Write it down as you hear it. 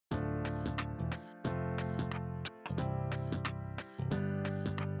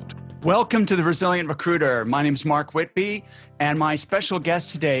Welcome to The Resilient Recruiter. My name is Mark Whitby, and my special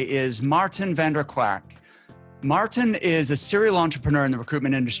guest today is Maarten van der Kwaak. Maarten is a serial entrepreneur in the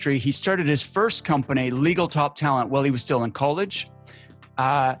recruitment industry. He started his first company, Legal Top Talent, while he was still in college.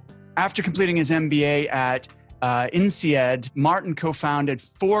 After completing his MBA at INSEAD, Maarten co-founded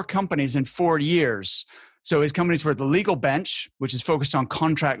 4 companies in 4 years. So his companies were The Legal Bench, which is focused on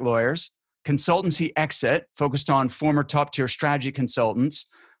contract lawyers, ConsulantcyExit, focused on former top-tier strategy consultants,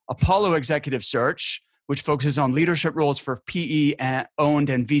 Apollo Executive Search, which focuses on leadership roles for PE-owned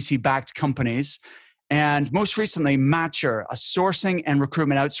and VC-backed companies, and most recently, MatcHR, a sourcing and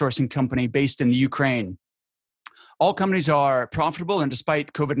recruitment outsourcing company based in the Ukraine. All companies are profitable, and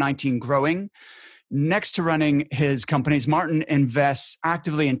despite COVID-19 growing, next to running his companies, Maarten invests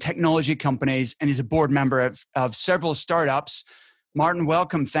actively in technology companies, and he's a board member of several startups. Maarten,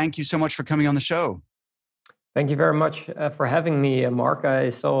 welcome. Thank you so much for coming on the show. Thank you very much for having me, Mark. I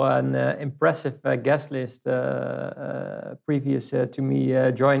saw an impressive guest list previous to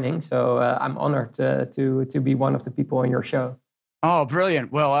me joining, so I'm honored to be one of the people on your show. Oh,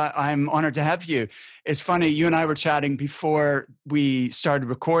 brilliant. Well, I'm honored to have you. It's funny, you and I were chatting before we started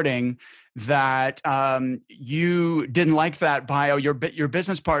recording that you didn't like that bio. Your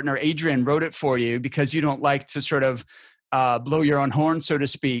business partner, Adrian, wrote it for you because you don't like to sort of blow your own horn, so to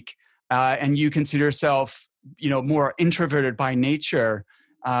speak, and you consider yourself more introverted by nature.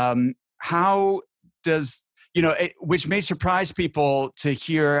 How does, which may surprise people to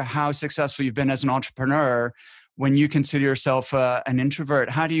hear how successful you've been as an entrepreneur when you consider yourself an introvert.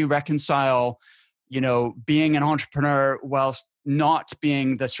 How do you reconcile, being an entrepreneur whilst not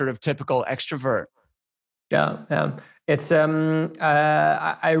being the sort of typical extrovert? Yeah. It's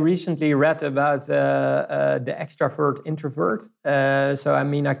I recently read about the extrovert introvert. So I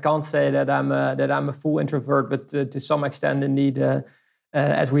mean, I can't say that I'm a full introvert, but to some extent, indeed,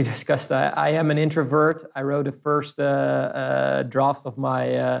 as we discussed, I am an introvert. I wrote the first draft of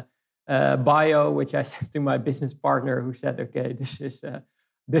my bio, which I sent to my business partner, who said, "Okay, this is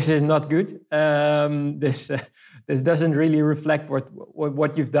not good. This doesn't really reflect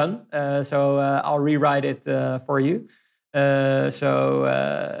what you've done. So I'll rewrite it for you." So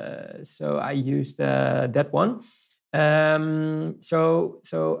I used that one.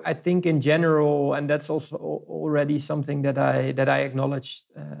 So I think in general, and that's also already something that I acknowledged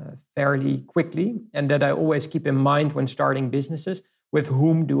fairly quickly, and that I always keep in mind when starting businesses: with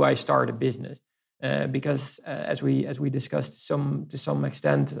whom do I start a business? Because as we discussed to some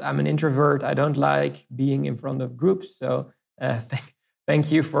extent, I'm an introvert. I don't like being in front of groups. So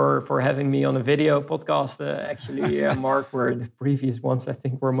thank you for having me on a video podcast. Actually, Mark, where the previous ones I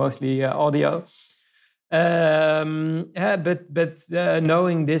think were mostly audio. But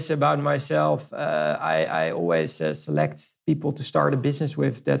knowing this about myself, I always select people to start a business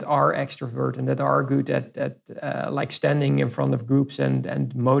with that are extrovert and that are good at like standing in front of groups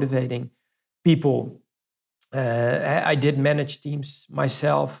and motivating people. I did manage teams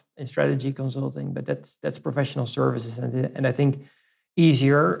myself in strategy consulting, but that's professional services, and I think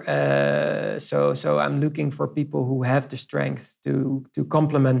easier. So I'm looking for people who have the strength to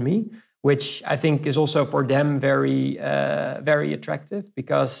complement me, which I think is also for them very attractive,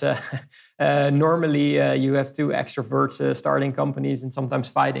 because normally you have 2 extroverts starting companies and sometimes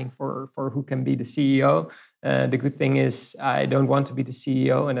fighting for who can be the CEO. The good thing is I don't want to be the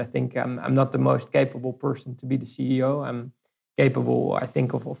CEO, and I think I'm not the most capable person to be the CEO. I'm capable, I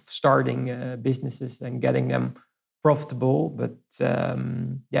think, of starting businesses and getting them profitable. But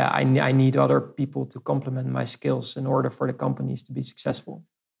I need other people to complement my skills in order for the companies to be successful.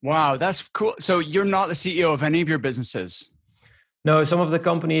 Wow, that's cool. So you're not the CEO of any of your businesses? No, some of the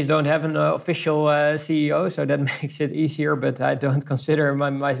companies don't have an official CEO, so that makes it easier. But I don't consider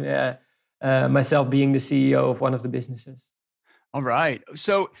myself being the CEO of one of the businesses. All right.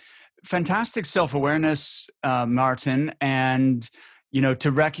 So fantastic self-awareness, Maarten, and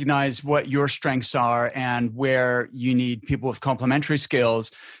to recognize what your strengths are and where you need people with complementary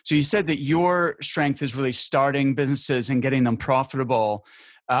skills. So you said that your strength is really starting businesses and getting them profitable.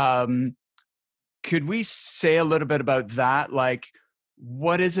 Could we say a little bit about that? Like,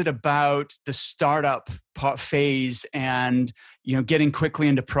 what is it about the startup phase and getting quickly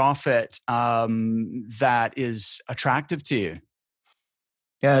into profit that is attractive to you?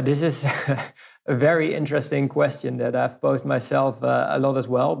 Yeah, this is a very interesting question that I've posed myself a lot as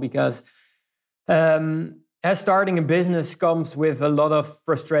well, because as starting a business comes with a lot of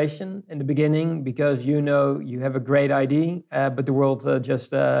frustration in the beginning, because you have a great idea, but the world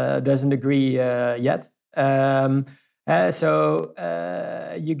just doesn't agree yet. So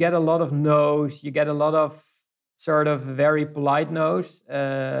you get a lot of no's, you get a lot of sort of very polite note.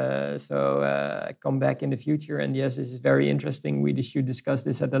 I come back in the future, and yes, this is very interesting. We should discuss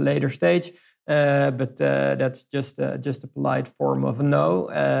this at a later stage. But that's just a polite form of a no.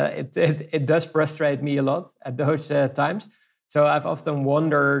 It does frustrate me a lot at those times. So I've often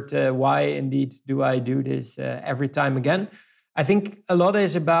wondered why indeed do I do this every time again. I think a lot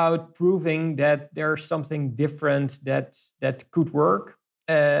is about proving that there's something different that could work,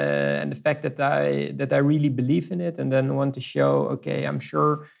 and the fact that I really believe in it, and then want to show, okay, I'm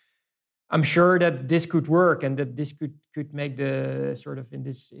sure that this could work, and that this could make the sort of in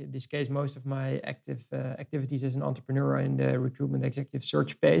this case most of my activities as an entrepreneur in the recruitment executive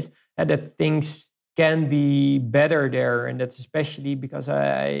search space, and that things can be better there. And that's especially because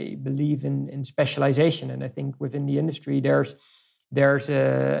I believe in specialization. And I think within the industry, there's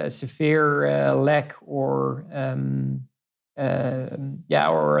a severe lack or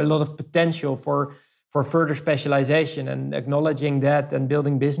a lot of potential for further specialization, and acknowledging that and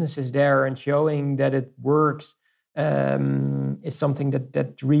building businesses there and showing that it works is something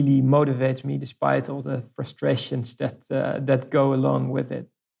that really motivates me, despite all the frustrations that go along with it.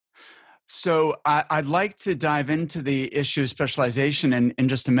 So I'd like to dive into the issue of specialization in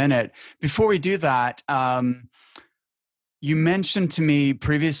just a minute. Before we do that, you mentioned to me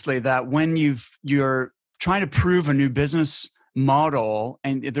previously that when you're trying to prove a new business model,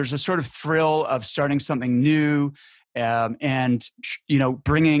 and there's a sort of thrill of starting something new, and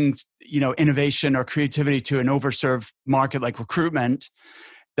bringing innovation or creativity to an overserved market like recruitment,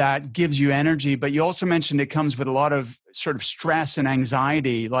 that gives you energy. But you also mentioned it comes with a lot of sort of stress and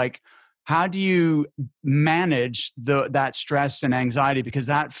anxiety. Like, how do you manage that stress and anxiety? Because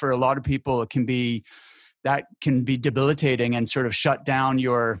that, for a lot of people, can be debilitating and sort of shut down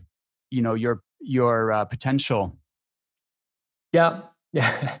your potential. Yeah.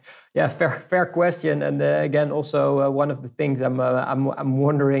 Fair question. And again, also one of the things I'm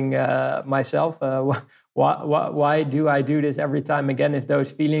wondering myself. Why do I do this every time again if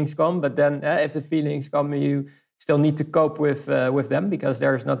those feelings come? But then if the feelings come, you still need to cope with them, because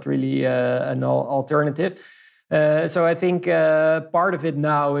there's not really an alternative. So I think part of it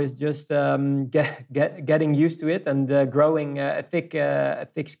now is just getting used to it and growing a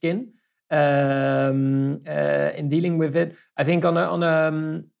thick skin in dealing with it. I think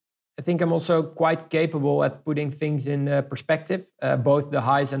I think I'm also quite capable at putting things in perspective, both the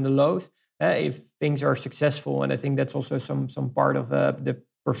highs and the lows. If things are successful, and I think that's also some part of the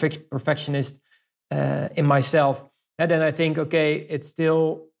perfectionist in myself. And then I think, okay, it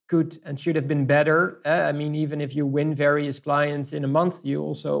still could and should have been better. I mean, even if you win various clients in a month, you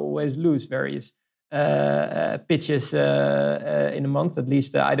also always lose various pitches in a month. At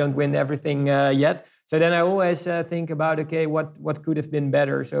least I don't win everything yet. So then I always think about, okay, what could have been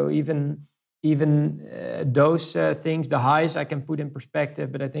better? So even those things, the highs, I can put in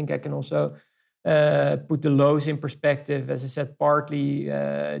perspective, but I think I can also put the lows in perspective, as I said, partly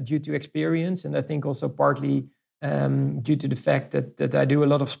due to experience, and I think also partly due to the fact that I do a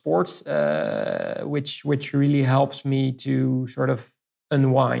lot of sports, which really helps me to sort of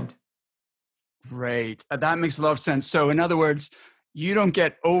unwind. Great. That makes a lot of sense. So in other words, you don't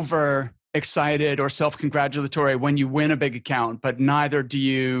get over excited or self-congratulatory when you win a big account, but neither do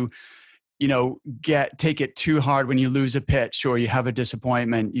you take it too hard when you lose a pitch or you have a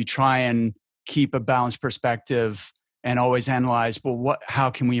disappointment. You try and keep a balanced perspective and always analyze, well, how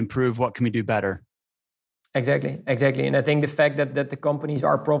can we improve? What can we do better? Exactly. And I think the fact that the companies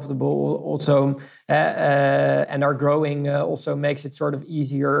are profitable also and are growing also makes it sort of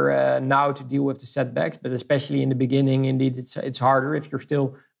easier now to deal with the setbacks. But especially in the beginning, indeed, it's harder if you're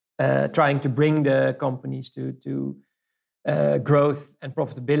still trying to bring the companies to growth and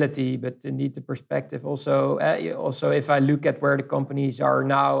profitability. But indeed, the perspective also if I look at where the companies are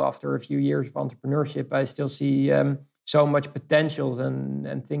now after a few years of entrepreneurship, I still see so much potential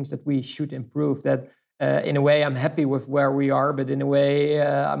and things that we should improve. That in a way I'm happy with where we are, but in a way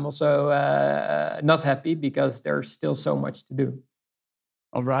I'm also not happy because there's still so much to do.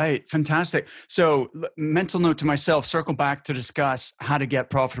 All right, fantastic. So mental note to myself, circle back to discuss how to get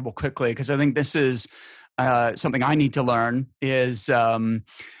profitable quickly, because I think this is something I need to learn is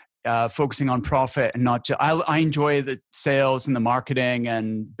focusing on profit and not just, I enjoy the sales and the marketing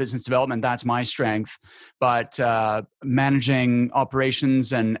and business development. That's my strength. But managing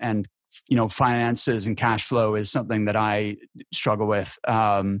operations and finances and cash flow is something that I struggle with.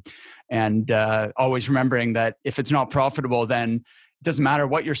 And always remembering that if it's not profitable, then it doesn't matter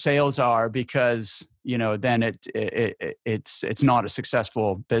what your sales are, because then it's not a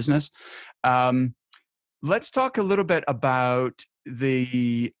successful business. Let's talk a little bit about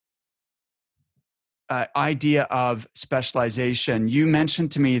the idea of specialization. You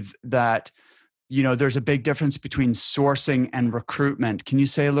mentioned to me that, there's a big difference between sourcing and recruitment. Can you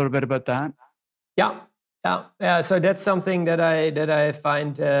say a little bit about that? Yeah. So that's something that I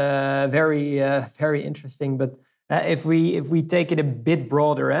find very interesting. But if we take it a bit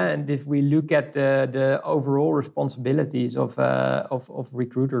broader, and if we look at the overall responsibilities of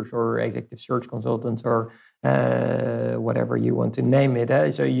recruiters or executive search consultants or whatever you want to name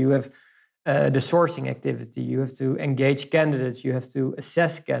it, so you have the sourcing activity, you have to engage candidates, you have to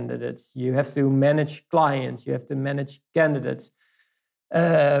assess candidates, you have to manage clients, you have to manage candidates.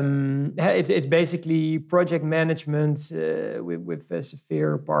 It's basically project management with a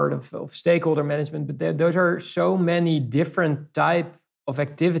severe part of stakeholder management, but those are so many different type of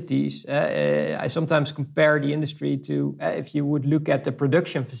activities. I sometimes compare the industry to if you would look at the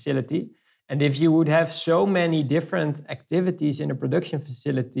production facility, and if you would have so many different activities in a production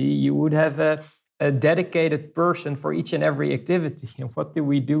facility, you would have a dedicated person for each and every activity. And what do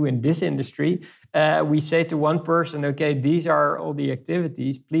we do in this industry? We say to one person, okay, these are all the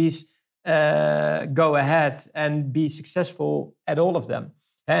activities. Please go ahead and be successful at all of them.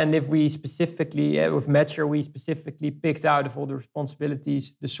 And if we specifically, with MatcHR, we specifically picked out of all the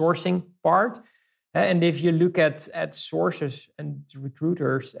responsibilities, the sourcing part. And if you look at sources and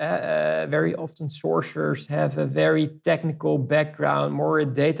recruiters, very often sourcers have a very technical background, more a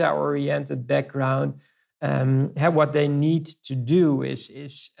data-oriented background. What they need to do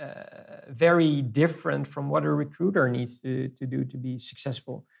is very different from what a recruiter needs to do to be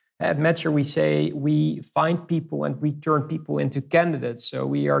successful. At MatcHR, we say we find people and we turn people into candidates. So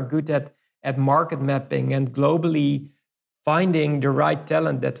we are good at market mapping and globally finding the right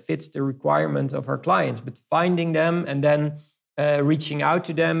talent that fits the requirements of our clients, but finding them and then reaching out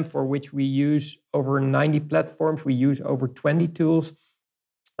to them, for which we use over 90 platforms. We use over 20 tools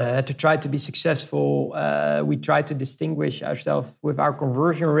to try to be successful. We try to distinguish ourselves with our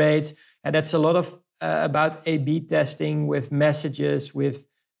conversion rates. And that's a lot of about A/B testing with messages, with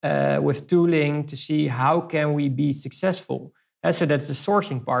tooling to see how can we be successful. So that's the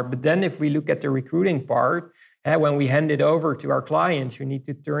sourcing part. But then if we look at the recruiting part, when we hand it over to our clients, who need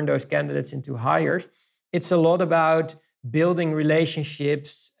to turn those candidates into hires, it's a lot about building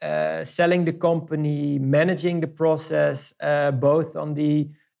relationships, selling the company, managing the process, both on the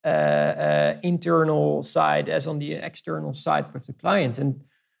internal side as on the external side with the clients. And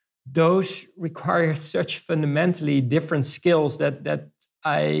those require such fundamentally different skills that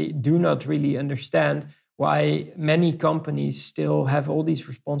I do not really understand why many companies still have all these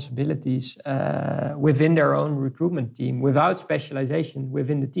responsibilities within their own recruitment team without specialization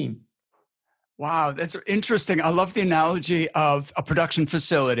within the team. Wow, that's interesting. I love the analogy of a production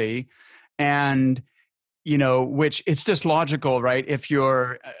facility, and which it's just logical, right? If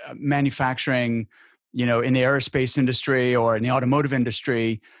you're manufacturing, in the aerospace industry or in the automotive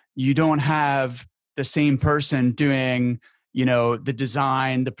industry, you don't have the same person doing the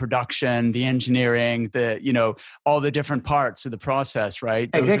design, the production, the engineering, all the different parts of the process, right?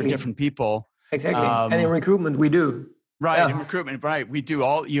 Those Exactly. are different people. Exactly. And in recruitment, we do. Right. Yeah. In recruitment, right. We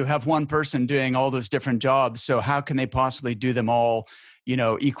do you have one person doing all those different jobs. So how can they possibly do them all,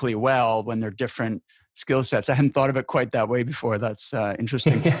 equally well when they're different skill sets? I hadn't thought of it quite that way before. That's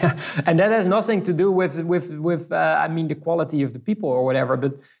interesting. Yeah. And that has nothing to do with the quality of the people or whatever.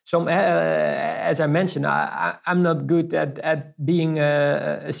 But as I mentioned, I'm not good at being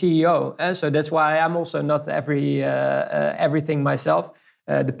a CEO. So that's why I'm also not everything myself.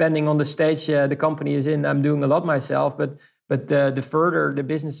 Depending on the stage the company is in, I'm doing a lot myself. But the further the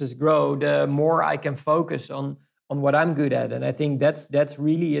businesses grow, the more I can focus on what I'm good at. And I think that's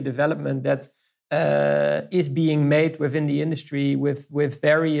really a development that is being made within the industry with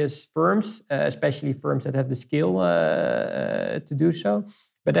various firms, especially firms that have the skill to do so.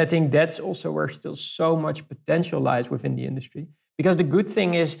 But I think that's also where still so much potential lies within the industry. Because the good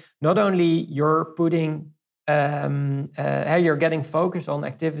thing is not only you're putting, you're getting focus on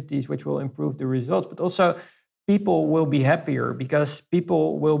activities which will improve the results, but also people will be happier because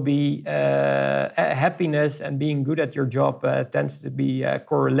people will be happiness and being good at your job tends to be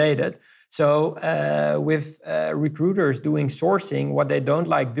correlated. So with recruiters doing sourcing, what they don't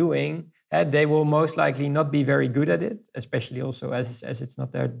like doing, they will most likely not be very good at it, especially also as it's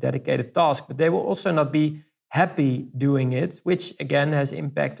not their dedicated task, but they will also not be happy doing it, which again has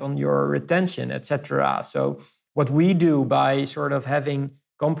impact on your retention, etc. So what we do by sort of having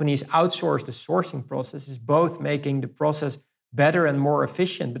companies outsource the sourcing process is both making the process better and more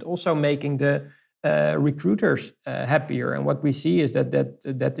efficient, but also making the recruiters happier. And what we see is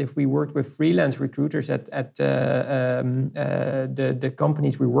that if we work with freelance recruiters at the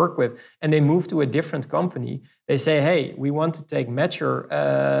companies we work with, and they move to a different company, they say, hey, we want to take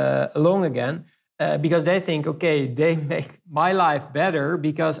MatcHR along again, because they think, okay, they make my life better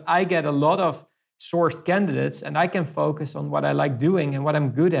because I get a lot of sourced candidates and I can focus on what I like doing and what I'm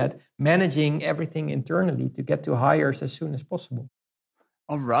good at, managing everything internally to get to hires as soon as possible.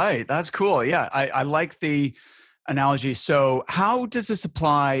 All right. That's cool. Yeah. I like the analogy. So how does this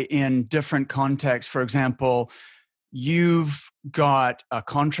apply in different contexts? For example, you've got a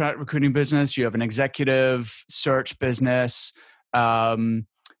contract recruiting business, you have an executive search business. How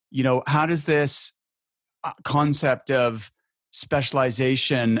does this concept of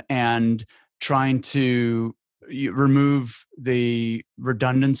specialization and trying to remove the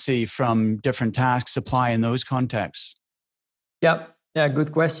redundancy from different tasks apply in those contexts? Yeah,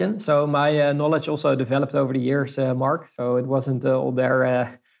 good question. So my knowledge also developed over the years, Mark. So it wasn't all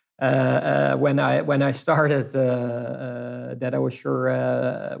there when I started that I was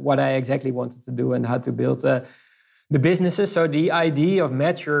sure what I exactly wanted to do and how to build the businesses. So the idea of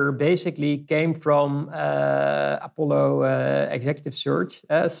MatcHR basically came from Apollo Executive Search.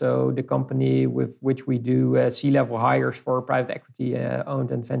 So the company with which we do C-level hires for private equity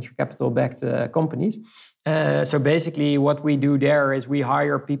owned and venture capital backed companies. So basically what we do there is we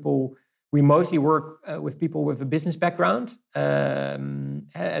hire people. We mostly work with people with a business background.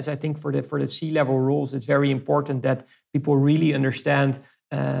 As I think for the C-level roles, it's very important that people really understand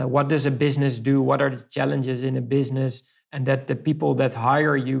what does a business do? What are the challenges in a business? And that the people that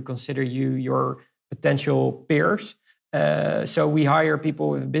hire you consider you your potential peers. So we hire people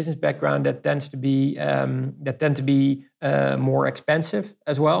with a business background that tend to be more expensive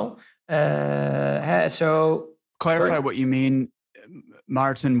as well. So clarify what you mean,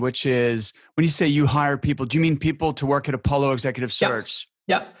 Maarten, which is when you say you hire people, do you mean people to work at Apollo Executive Search?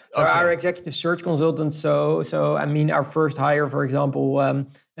 Yeah. So our executive search consultant. So I mean, our first hire, for example,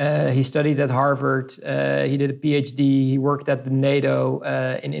 he studied at Harvard. He did a PhD. He worked at the NATO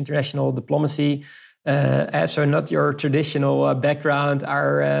in international diplomacy. So not your traditional background.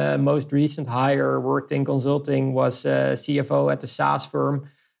 Our most recent hire worked in consulting, was CFO at the SaaS firm,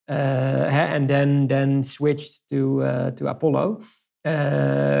 and then switched to Apollo.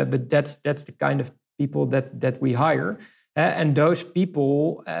 But that's the kind of people that we hire. And those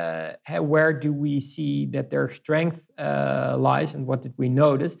people, where do we see that their strength lies, and what did we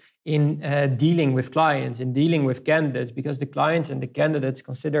notice in dealing with clients, in dealing with candidates? Because the clients and the candidates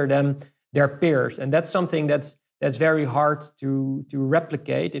consider them their peers, and that's something that's very hard to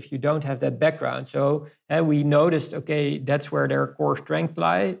replicate if you don't have that background. So we noticed, okay, that's where their core strength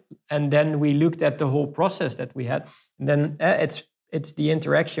lie, and then we looked at the whole process that we had, and then it's the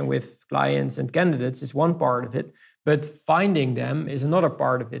interaction with clients and candidates is one part of it. But finding them is another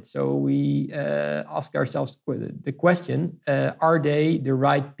part of it. So we ask ourselves the question, are they the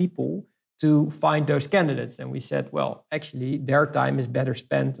right people to find those candidates? And we said, well, actually, their time is better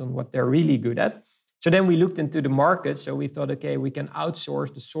spent on what they're really good at. So then we looked into the market. So we thought, okay, we can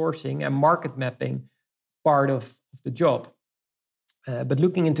outsource the sourcing and market mapping part of the job. But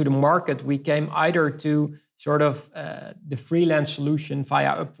looking into the market, we came either to sort of the freelance solution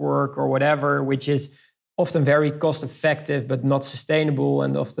via Upwork or whatever, which is often very cost effective, but not sustainable.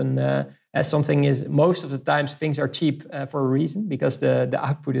 And often as something is, most of the times things are cheap for a reason, because the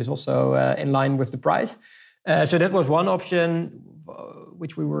output is also in line with the price. So that was one option,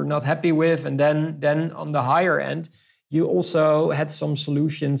 which we were not happy with. And then on the higher end, you also had some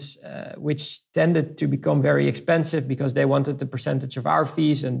solutions which tended to become very expensive because they wanted the percentage of our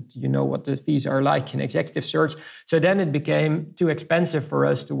fees, and you know what the fees are like in executive search. So then it became too expensive for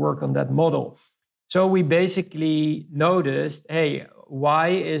us to work on that model. So we basically noticed, hey, why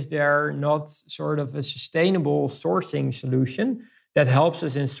is there not sort of a sustainable sourcing solution that helps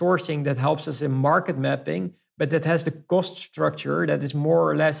us in sourcing, that helps us in market mapping, but that has the cost structure that is more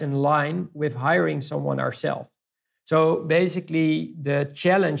or less in line with hiring someone ourselves? So basically, the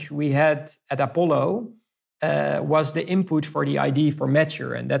challenge we had at Apollo was the input for the ID for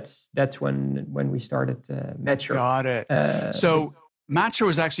MatcHR, and that's when we started MatcHR. Got it. So MatcHR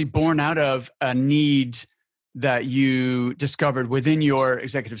was actually born out of a need that you discovered within your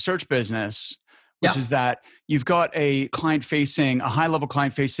executive search business, which is that you've got a high-level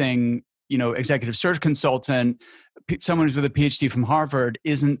client-facing, executive search consultant. Someone who's with a PhD from Harvard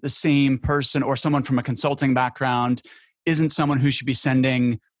isn't the same person, or someone from a consulting background isn't someone who should be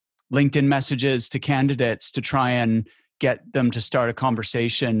sending LinkedIn messages to candidates to try and get them to start a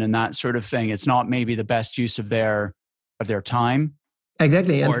conversation and that sort of thing. It's not maybe the best use of their time.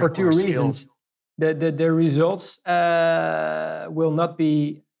 Exactly, and for two reasons. the results will not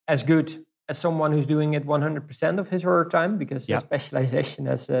be as good as someone who's doing it 100% of his or her time, because specialization,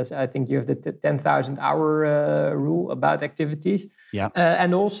 as I think you have the 10,000 hour rule about activities. Yeah.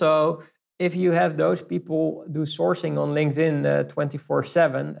 And also, if you have those people do sourcing on LinkedIn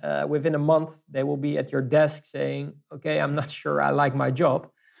 24/7, within a month, they will be at your desk saying, okay, I'm not sure I like my job.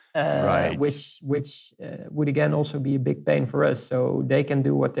 Right. Which would again also be a big pain for us. So they can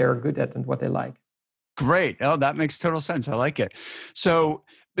do what they're good at and what they like. Great. Oh, that makes total sense. I like it. So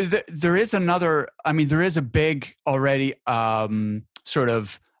there is there is a big already sort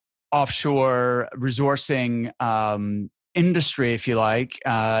of offshore resourcing industry, if you like.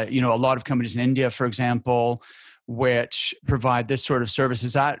 A lot of companies in India, for example, which provide this sort of service.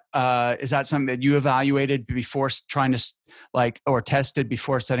 Is that something that you evaluated before trying to or tested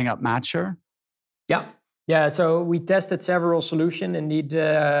before setting up MatcHR? Yeah. So we tested several solutions indeed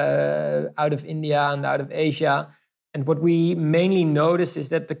out of India and out of Asia. And what we mainly noticed is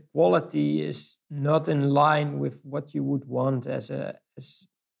that the quality is not in line with what you would want as the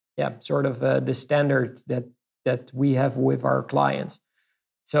standard that we have with our clients.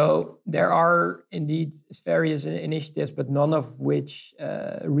 So there are indeed various initiatives, but none of which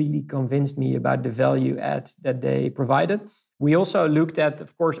really convinced me about the value add that they provided. We also looked at,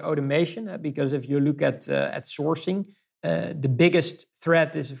 of course, automation, because if you look at sourcing, the biggest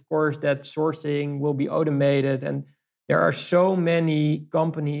threat is, of course, that sourcing will be automated. And there are so many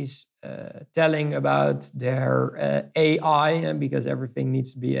companies telling about their AI, because everything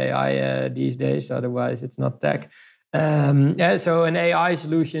needs to be AI these days, otherwise it's not tech. So an AI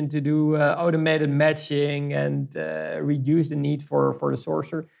solution to do automated matching and reduce the need for the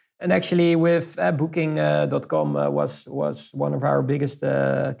sourcer. And actually with Booking.com was one of our biggest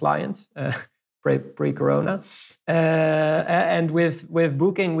clients pre-corona. And with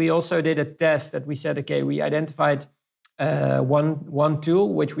Booking, we also did a test that we said, okay, we identified one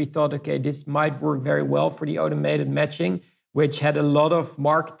tool, which we thought, okay, this might work very well for the automated matching, which had a lot of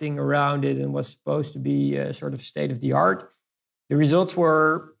marketing around it and was supposed to be sort of state of the art. The results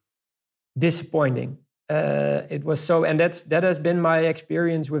were disappointing. It was so, and that has been my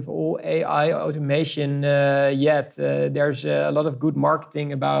experience with all AI automation yet. There's a lot of good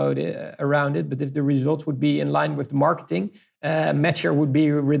marketing around it, but if the results would be in line with the marketing, MatcHR would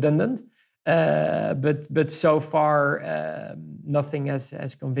be redundant. But so far, nothing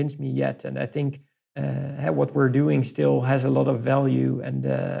has convinced me yet, and I think what we're doing still has a lot of value. And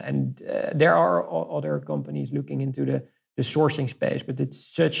there are other companies looking into the sourcing space, but it's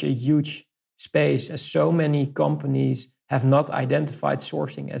such a huge space, as so many companies have not identified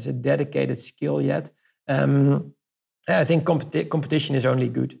sourcing as a dedicated skill yet. I think competition is only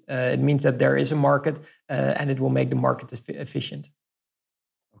good. It means that there is a market and it will make the market efficient.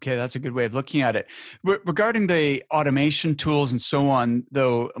 Okay, that's a good way of looking at it. Regarding the automation tools and so on,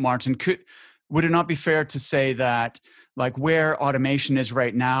 though, Maarten, would it not be fair to say that where automation is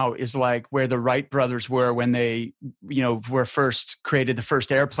right now is where the Wright brothers were when they, were first created the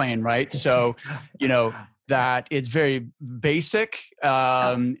first airplane, right? So, that it's very basic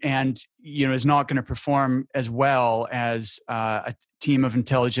and, is not going to perform as well as a team of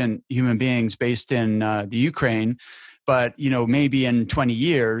intelligent human beings based in the Ukraine. But, maybe in 20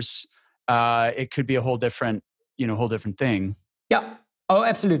 years, it could be a whole different thing. Yeah. Oh,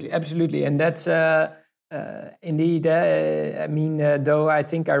 absolutely. Absolutely. And that's indeed, though I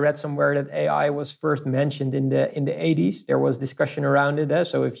think I read somewhere that AI was first mentioned in the 80s, there was discussion around it.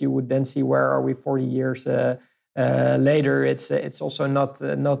 So if you would then see where are we 40 years later, it's also not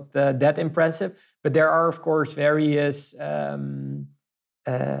that impressive. But there are, of course, various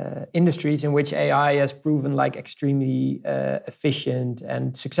industries in which AI has proven extremely efficient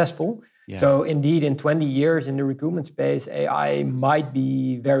and successful. Yeah. So indeed, in 20 years in the recruitment space, AI might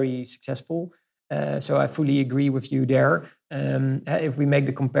be very successful. So I fully agree with you there. If we make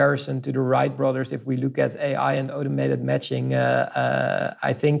the comparison to the Wright brothers, if we look at AI and automated matching,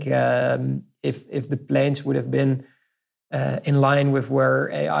 I think if the planes would have been in line with where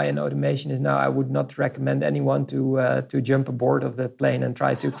AI and automation is now, I would not recommend anyone to jump aboard of that plane and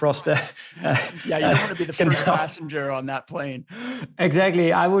try to cross the. You don't want to be the first passenger on that plane.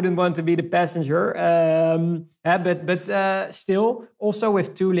 Exactly, I wouldn't want to be the passenger. But still, also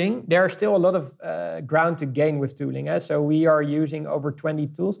with tooling, there are still a lot of ground to gain with tooling. So we are using over 20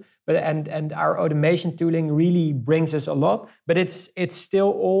 tools, and our automation tooling really brings us a lot. But it's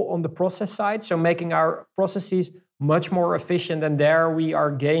still all on the process side, so making our processes much more efficient, and there we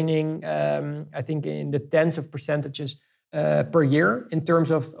are gaining, I think, in the tens of percentages per year in terms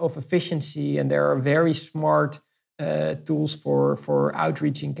of efficiency. And there are very smart tools for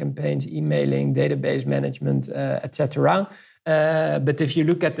outreaching campaigns, emailing, database management, etc. But if you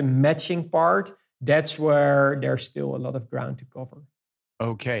look at the matching part, that's where there's still a lot of ground to cover.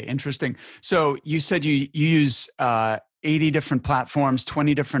 Okay, interesting. So you said you use 80 different platforms,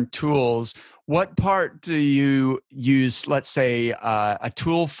 20 different tools. What part do you use, let's say, a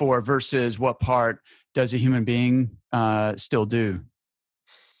tool for versus what part does a human being still do?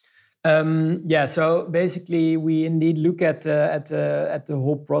 So basically, we indeed look at the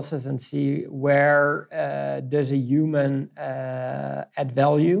whole process and see where does a human add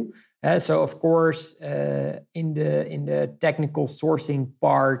value. So of course, in the technical sourcing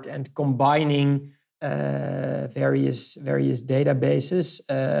part and combining various databases,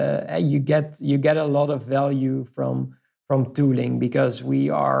 you get a lot of value from tooling, because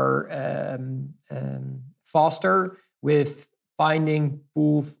we are faster with finding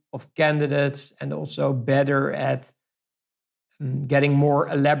pools of candidates and also better at getting more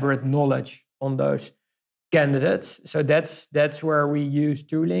elaborate knowledge on those candidates. So that's where we use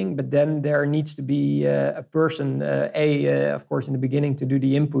tooling. But then there needs to be a person, of course, in the beginning to do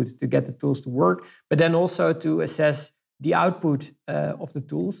the input to get the tools to work, but then also to assess the output of the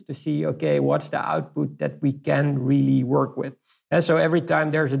tools to see, okay, what's the output that we can really work with. And so every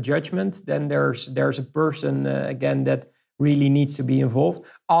time there's a judgment, then there's a person, again, that really needs to be involved.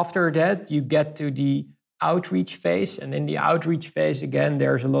 After that, you get to the outreach phase. And in the outreach phase, again,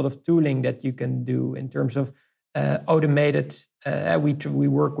 there's a lot of tooling that you can do in terms of automated. We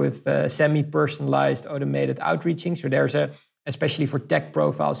work with semi-personalized automated outreaching. So there's especially for tech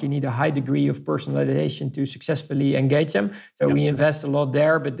profiles, you need a high degree of personalization to successfully engage them. So we invest a lot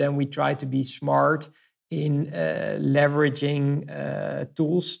there, but then we try to be smart in leveraging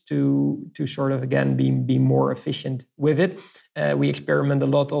tools to sort of, again, be more efficient with it. We experiment a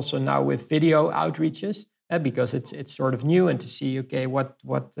lot also now with video outreaches because it's sort of new, and to see, okay, what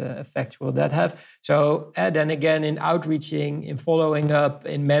effects will that have? So then again, in outreaching, in following up,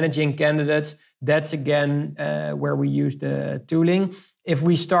 in managing candidates, that's again where we use the tooling. If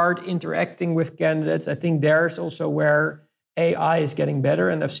we start interacting with candidates, I think there's also where AI is getting better,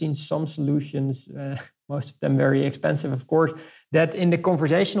 and I've seen some solutions, most of them very expensive, of course, that in the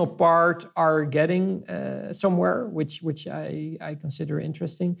conversational part are getting somewhere, which I consider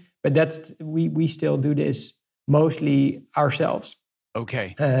interesting. But that's we still do this mostly ourselves. Okay.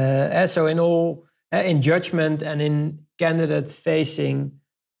 So in judgment and in candidate-facing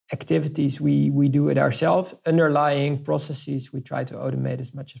activities, we do it ourselves. Underlying processes, we try to automate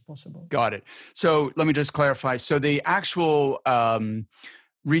as much as possible. Got it. So let me just clarify. So the actual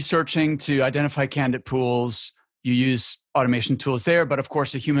researching to identify candidate pools, you use automation tools there, but of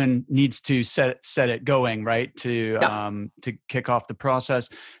course a human needs to set it going, right? To kick off the process.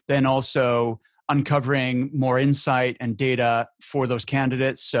 Then also uncovering more insight and data for those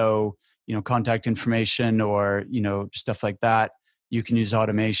candidates. So, contact information or, stuff like that. You can use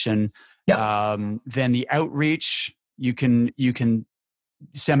automation. Then the outreach, you can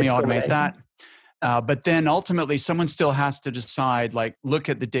semi-automate that. But then ultimately, someone still has to decide, look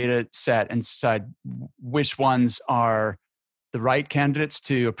at the data set and decide which ones are the right candidates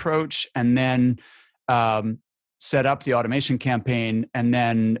to approach, and then set up the automation campaign. And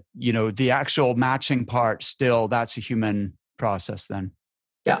then, the actual matching part, still, that's a human process then.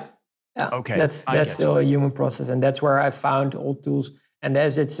 Yeah. Okay. That's still a human process. And that's where I found all tools. And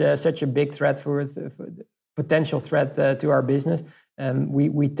as it's such a big threat for potential threat to our business,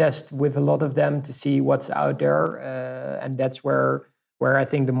 we test with a lot of them to see what's out there. And that's where I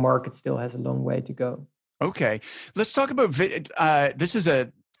think the market still has a long way to go. Okay. Let's talk about this is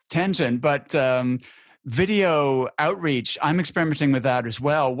a tangent, but video outreach. I'm experimenting with that as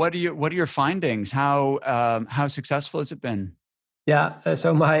well. What are your findings? How successful has it been? Yeah,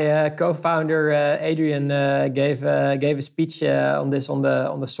 so my co-founder Adrian gave a speech on this on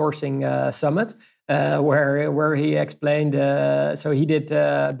the sourcing summit, where he explained. So he did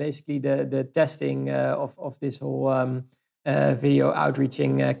basically the testing of this whole video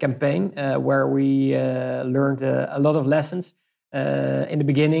outreaching campaign, where we learned a lot of lessons in the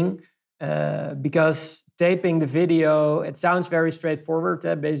beginning, because taping the video, it sounds very straightforward.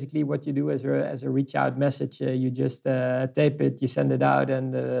 Basically, what you do as a reach out message, you just tape it, you send it out,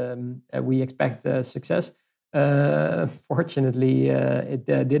 and we expect success. Fortunately, it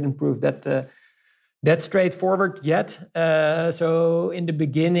didn't prove that straightforward yet. So in the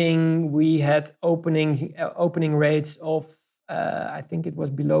beginning, we had opening rates of I think it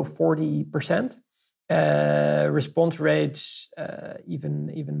was below 40%. Response rates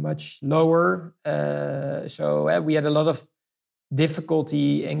even much lower. So we had a lot of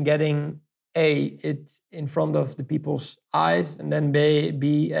difficulty in getting it's in front of the people's eyes, and then B,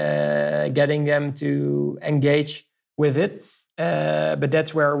 getting them to engage with it. But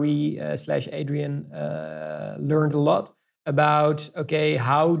that's where we / Adrian learned a lot about, okay,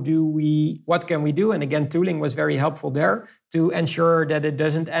 what can we do? And again, tooling was very helpful there to ensure that it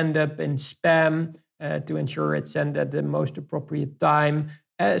doesn't end up in spam, to ensure it's sent at the most appropriate time,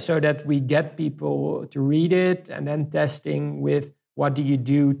 so that we get people to read it, and then testing with what do you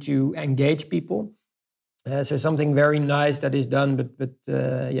do to engage people. So something very nice that is done, but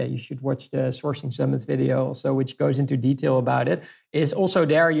you should watch the Sourcing Summit video also, which goes into detail about it. Is also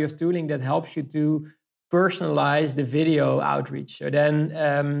there you have tooling that helps you to personalize the video outreach. So then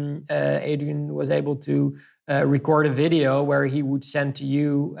Adrian was able to record a video where he would send to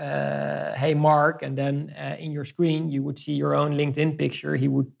you, hey, Mark, and then in your screen, you would see your own LinkedIn picture. He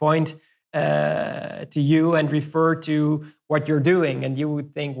would point to you and refer to what you're doing. And you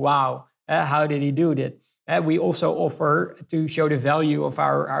would think, wow, how did he do that? We also offer, to show the value of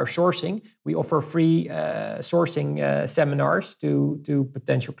our sourcing, we offer free sourcing seminars to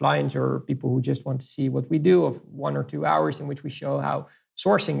potential clients or people who just want to see what we do, of 1 or 2 hours in which we show how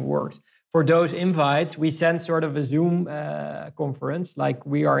sourcing works. For those invites, we send sort of a Zoom conference like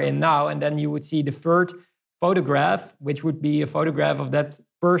we are in now, and then you would see the third photograph, which would be a photograph of that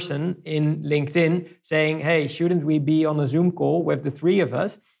person in LinkedIn saying, hey, shouldn't we be on a Zoom call with the three of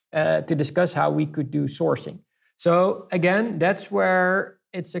us to discuss how we could do sourcing? So again, that's where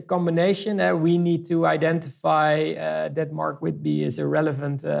it's a combination. We need to identify that Mark Whitby is a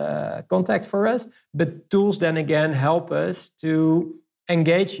relevant contact for us, but tools then again help us to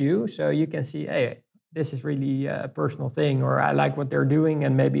engage you, so you can see, hey, this is really a personal thing, or I like what they're doing,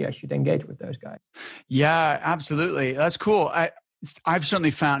 and maybe I should engage with those guys. Yeah, absolutely. That's cool. I've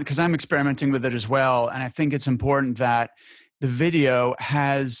certainly found, because I'm experimenting with it as well, and I think it's important that the video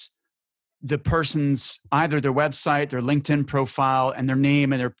has the person's, either their website, their LinkedIn profile, and their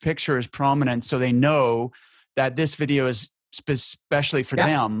name and their picture is prominent, so they know that this video is especially for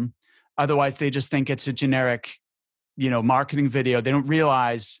them. Otherwise, they just think it's a generic, marketing video. They don't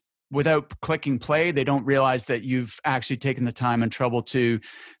realize, without clicking play, they don't realize that you've actually taken the time and trouble to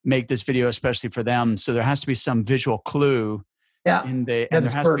make this video especially for them. So there has to be some visual clue and there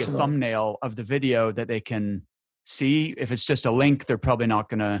has to be a thumbnail of the video that they can see. If it's just a link, they're probably not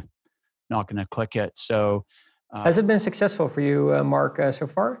gonna click it. So has it been successful for you, Mark, so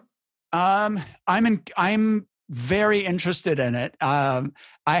far? I'm very interested in it.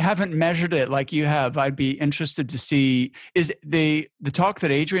 I haven't measured it like you have. I'd be interested to see, is the talk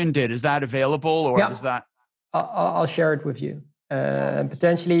that Adrian did, is that available, or is that? I'll share it with you.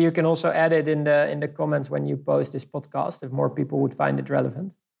 Potentially you can also add it in the comments when you post this podcast, if more people would find it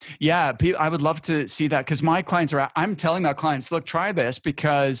relevant. Yeah, I would love to see that, because my clients I'm telling my clients, look, try this,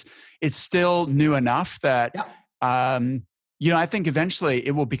 because it's still new enough that, I think eventually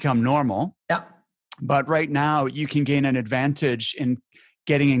it will become normal. Yeah. But right now you can gain an advantage in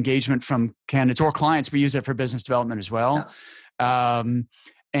getting engagement from candidates or clients. We use it for business development as well. Yeah.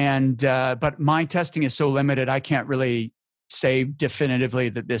 But my testing is so limited, I can't really say definitively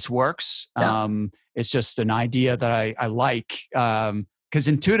that this works. Yeah. It's just an idea that I like, because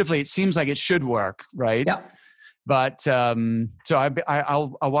intuitively it seems like it should work, right? Yeah. But so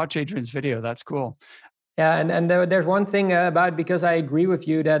I'll watch Adrian's video. That's cool. Yeah, and there's one thing about, because I agree with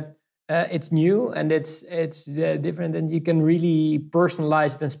you that it's new and it's different, and you can really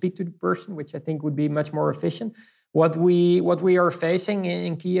personalize it and speak to the person, which I think would be much more efficient. What we are facing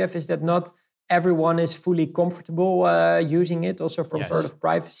in Kiev is that not everyone is fully comfortable using it, also from sort of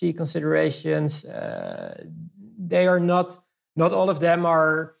privacy considerations. They are not all of them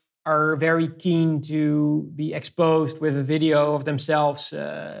are very keen to be exposed with a video of themselves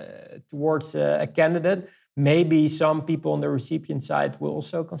towards a candidate. Maybe some people on the recipient side will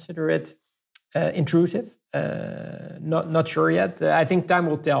also consider it intrusive. Not sure yet. I think time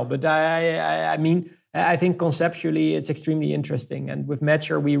will tell. But I think conceptually it's extremely interesting. And with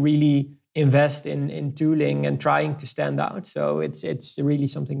MatcHR, we really invest in tooling and trying to stand out. So it's really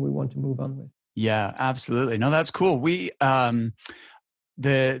something we want to move on with. Yeah, absolutely. No, that's cool. We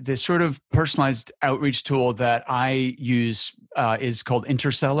the sort of personalized outreach tool that I use is called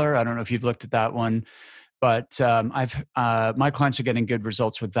Interseller. I don't know if you've looked at that one, but my clients are getting good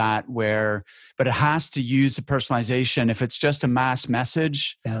results with that. But it has to use the personalization. If it's just a mass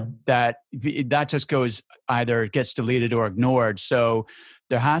message, that just goes, either gets deleted or ignored. So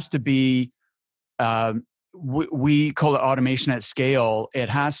there has to be, we call it automation at scale. It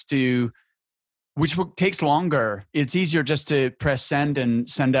has to, which takes longer. It's easier just to press send and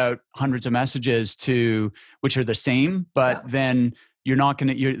send out hundreds of messages which are the same, but then you're not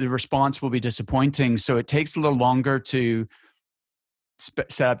going to, the response will be disappointing. So it takes a little longer to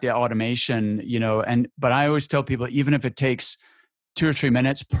set up the automation, but I always tell people, even if it takes 2 or 3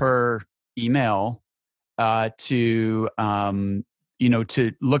 minutes per email, to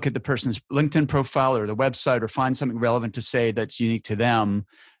look at the person's LinkedIn profile or the website or find something relevant to say that's unique to them,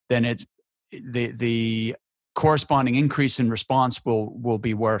 then the corresponding increase in response will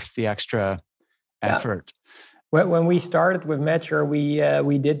be worth the extra effort. When we started with MatcHR,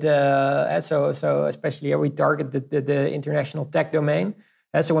 we did so especially we targeted the international tech domain.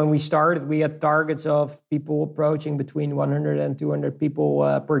 So when we started, we had targets of people approaching between 100 and 200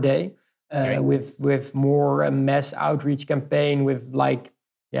 people per day. With more a mass outreach campaign with one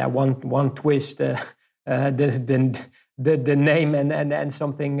twist, the name and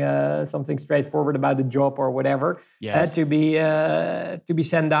something straightforward about the job or whatever to be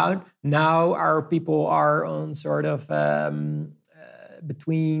sent out. Now our people are on sort of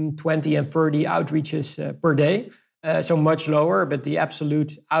between 20 and 30 outreaches per day, so much lower, but the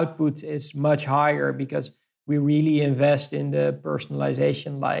absolute output is much higher because we really invest in the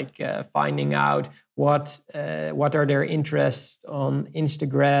personalization, like finding out what are their interests on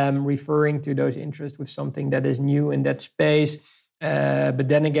Instagram, referring to those interests with something that is new in that space. But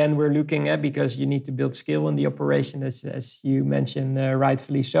then again, we're looking at, because you need to build skill in the operation, as you mentioned,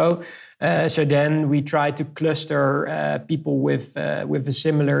 rightfully so. So then we try to cluster people with a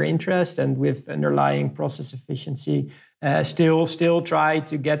similar interest and with underlying process efficiency. Still try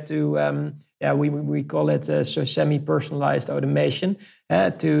to get to we call it semi-personalized automation,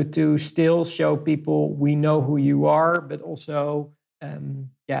 to still show people we know who you are, but also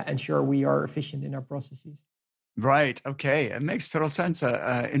ensure we are efficient in our processes. Right. Okay. It makes total sense.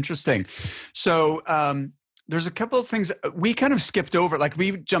 Interesting. So there's a couple of things we kind of skipped over. Like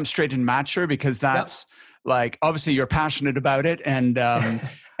we jumped straight in MatcHR because that's like, obviously you're passionate about it and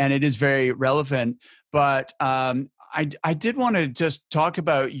and it is very relevant. But I did want to just talk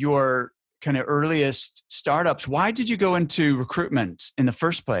about your kind of earliest startups. Why did you go into recruitment in the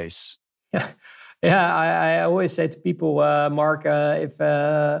first place? I always say to people, Mark, if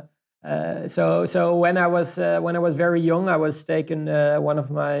so when I was very young, I was taken. One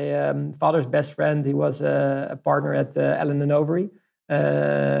of my father's best friend, he was a partner at Allen & Overy.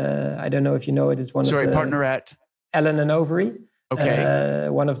 I don't know if you know it. It's partner at Allen & Overy. Okay,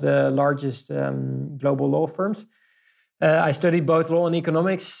 one of the largest global law firms. I studied both law and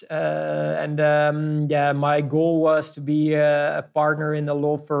economics, and my goal was to be a partner in a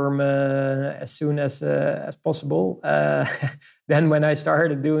law firm as soon as possible. Then, when I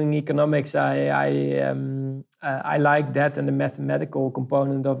started doing economics, I liked that and the mathematical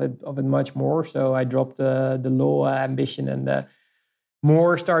component of it much more. So I dropped the law ambition and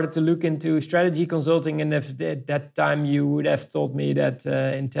more started to look into strategy consulting. And if at that time you would have told me that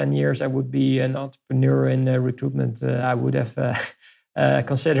in 10 years I would be an entrepreneur in recruitment, I would have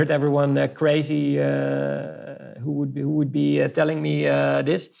considered everyone crazy who would be telling me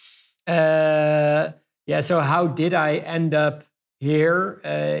this. So how did I end up here?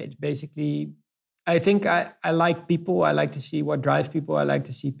 It's basically, I think I like people. I like to see what drives people. I like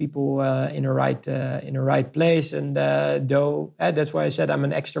to see people in a right place. And that's why I said I'm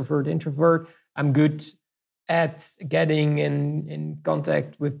an extrovert, introvert. I'm good at getting in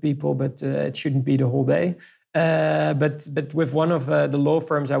contact with people, but it shouldn't be the whole day. But with one of the law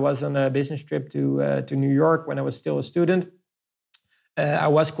firms, I was on a business trip to New York when I was still a student. I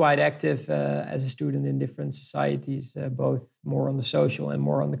was quite active as a student in different societies, both more on the social and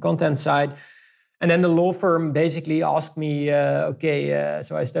more on the content side. And then the law firm basically asked me, so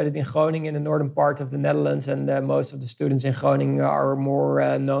I studied in Groningen, in the northern part of the Netherlands, and most of the students in Groningen are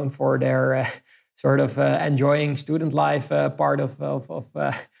more known for their sort of enjoying student life part of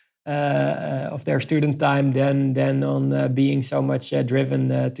their student time than on being so much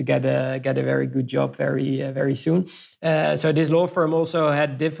driven to get a very good job very soon. So this law firm also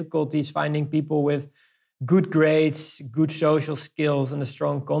had difficulties finding people with good grades, good social skills, and a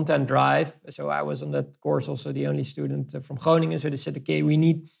strong content drive. So I was on that course also the only student from Groningen. So they said, okay, we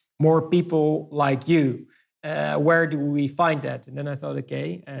need more people like you. Where do we find that? And then I thought,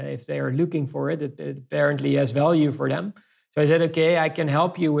 okay, if they are looking for it, it apparently has value for them. So I said, okay, I can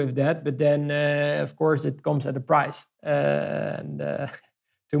help you with that. But then, of course, it comes at a price. To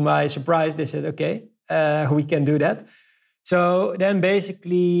my surprise, they said, okay, we can do that. So then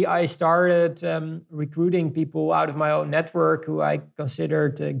basically I started recruiting people out of my own network who I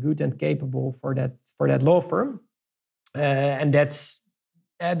considered good and capable for that law firm. And that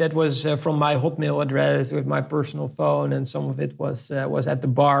was from my Hotmail address with my personal phone, and some of it was at the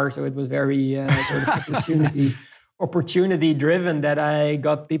bar. So it was very sort of opportunity opportunity driven that I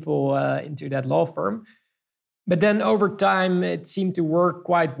got people into that law firm. But then over time, it seemed to work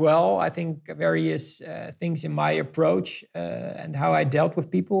quite well. I think various things in my approach and how I dealt with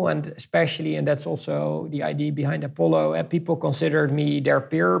people, and especially, and that's also the idea behind Apollo, people considered me their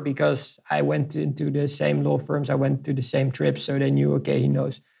peer because I went into the same law firms, I went to the same trips, so they knew, okay, he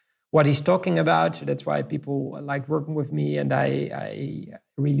knows what he's talking about. So that's why people liked working with me, and I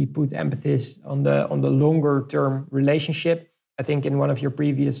really put emphasis on the longer term relationship. I think in one of your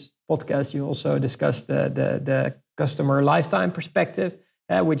previous podcasts, you also discussed the customer lifetime perspective,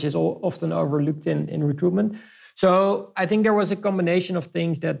 which is often overlooked in recruitment. So I think there was a combination of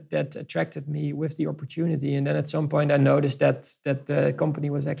things that attracted me with the opportunity. And then at some point I noticed that the company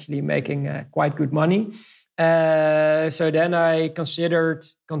was actually making quite good money. So then I considered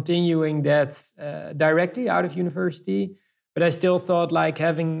continuing that directly out of university. But I still thought like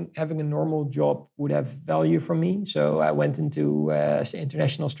having a normal job would have value for me. So I went into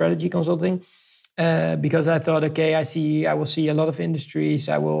international strategy consulting because I thought, okay, I will see a lot of industries.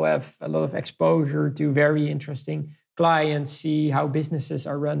 I will have a lot of exposure to very interesting clients, see how businesses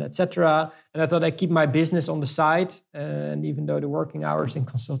are run, etc. And I thought I'd keep my business on the side. And even though the working hours in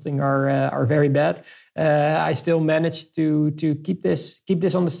consulting are very bad, I still managed to keep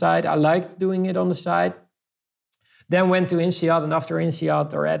this on the side. I liked doing it on the side. Then went to INSEAD, and after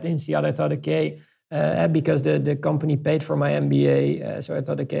INSEAD or at INSEAD, I thought, okay, because the company paid for my MBA, so I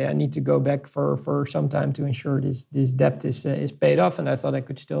thought, okay, I need to go back for some time to ensure this debt is paid off. And I thought I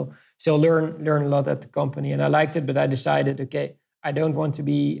could still learn a lot at the company, and I liked it. But I decided, okay, I don't want to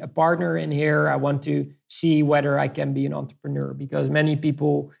be a partner in here. I want to see whether I can be an entrepreneur, because many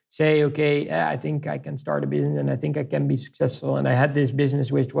people say, okay, I think I can start a business and I think I can be successful. And I had this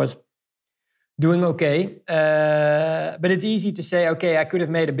business which was doing okay. But it's easy to say, okay, I could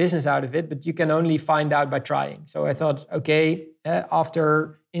have made a business out of it, but you can only find out by trying. So I thought, okay,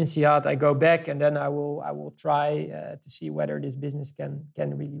 after INSEAD, I go back and then I will try to see whether this business can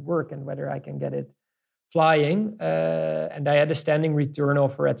really work and whether I can get it flying. And I had a standing return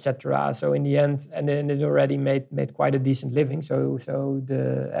offer, etc. So in the end, and then it already made quite a decent living. So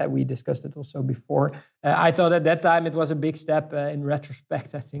we discussed it also before. I thought at that time it was a big step. In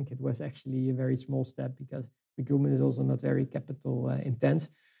retrospect, I think it was actually a very small step because recruitment is also not very capital intense.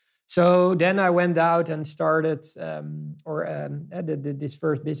 So then I went out and started, this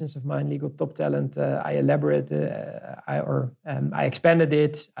first business of mine, Legal Top Talent. I elaborated, I expanded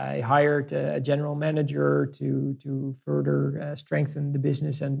it. I hired a general manager to further strengthen the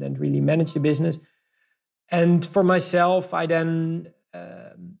business and really manage the business. And for myself, I then,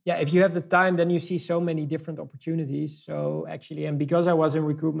 if you have the time, then you see so many different opportunities. So actually, and because I was in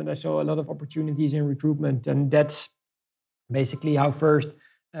recruitment, I saw a lot of opportunities in recruitment, and that's basically how first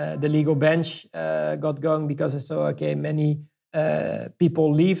the legal bench got going, because I saw, okay, many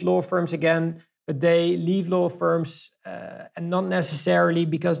people leave law firms again, but they leave law firms and not necessarily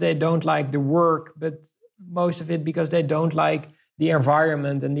because they don't like the work, but most of it because they don't like the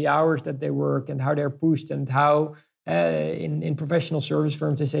environment and the hours that they work and how they're pushed, and how in professional service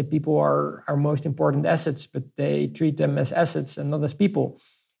firms, they say people are our most important assets, but they treat them as assets and not as people.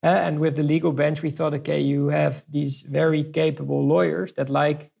 And with the legal bench, we thought, okay, you have these very capable lawyers that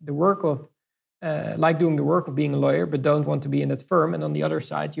like the work of, like doing the work of being a lawyer, but don't want to be in that firm. And on the other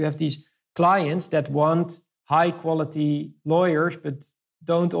side, you have these clients that want high quality lawyers, but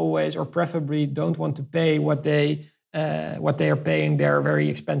don't always, or preferably don't want to pay what they are paying their very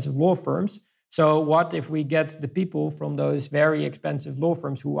expensive law firms. So what if we get the people from those very expensive law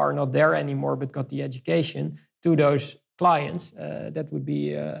firms who are not there anymore, but got the education to those clients? That would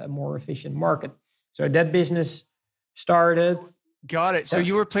be a more efficient market. So that business started. Got it. So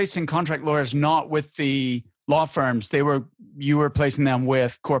you were placing contract lawyers not with the law firms. You were placing them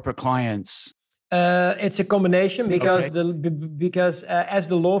with corporate clients. It's a combination because as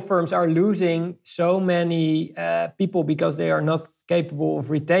the law firms are losing so many people because they are not capable of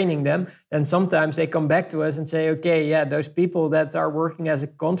retaining them, then sometimes they come back to us and say, okay, yeah, those people that are working as a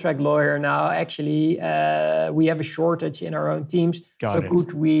contract lawyer now, actually, we have a shortage in our own teams.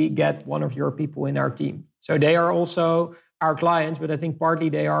 Could we get one of your people in our team? So they are also our clients, but I think partly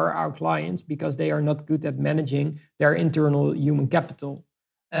they are our clients because they are not good at managing their internal human capital.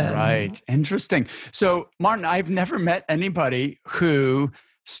 Right. Interesting. So, Maarten, I've never met anybody who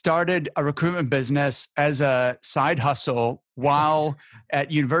started a recruitment business as a side hustle while at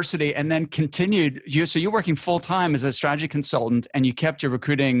university and then continued. So you're working full time as a strategy consultant and you kept your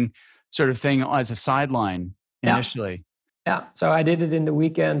recruiting sort of thing as a sideline initially. Yeah, so I did it in the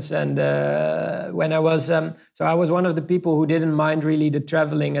weekends, and when I was, so I was one of the people who didn't mind really the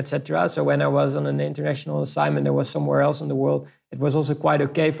traveling, etc. So when I was on an international assignment, I was somewhere else in the world. It was also quite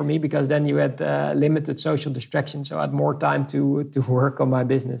okay for me because then you had limited social distraction, so I had more time to work on my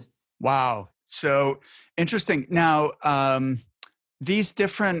business. Wow, so interesting. Now, these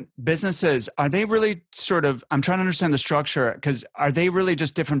different businesses, are they really sort of, I'm trying to understand the structure, because are they really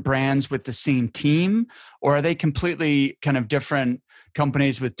just different brands with the same team, or are they completely kind of different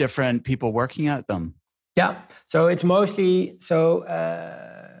companies with different people working at them? Yeah, so it's mostly,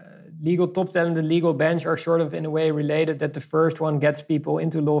 legal top talent and legal bench are sort of in a way related, that the first one gets people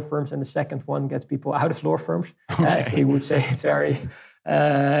into law firms and the second one gets people out of law firms. Okay. If we would say it's very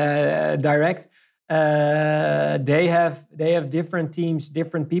direct. They have different teams,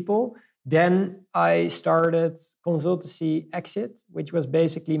 different people. Then I started ConsultancyExit, which was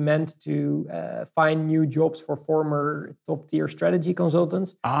basically meant to find new jobs for former top-tier strategy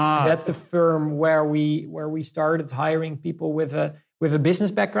consultants. And that's the firm where we started hiring people with a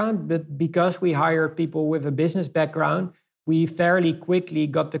business background. But because we hired people with a business background, we fairly quickly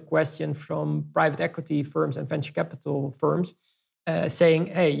got the question from private equity firms and venture capital firms saying,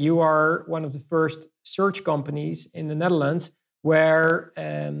 hey, you are one of the first search companies in the Netherlands where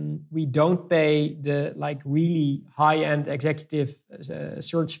we don't pay the really high-end executive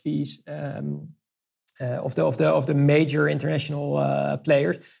search fees of the major international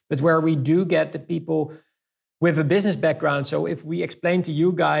players, but where we do get the people with a business background. So if we explain to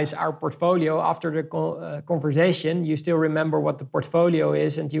you guys our portfolio after the conversation, you still remember what the portfolio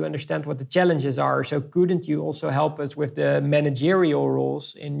is and you understand what the challenges are. So couldn't you also help us with the managerial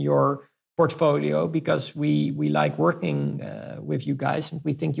roles in your portfolio? Because we like working with you guys and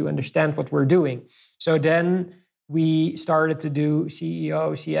we think you understand what we're doing. So then we started to do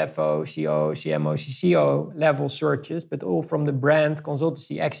CEO, CFO, COO, CMO, CCO level searches, but all from the brand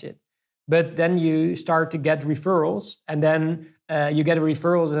ConsultancyExit. But then you start to get referrals, and then you get a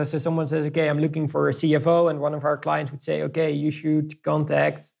referral. So someone says, okay, I'm looking for a CFO, and one of our clients would say, okay, you should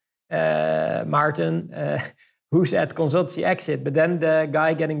contact Maarten, who's at ConsultancyExit. But then the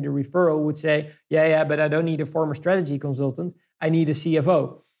guy getting the referral would say, yeah, but I don't need a former strategy consultant. I need a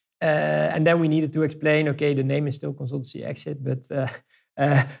CFO. And then we needed to explain, okay, the name is still ConsultancyExit, but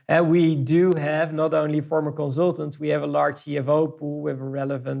we do have not only former consultants, we have a large CFO pool with a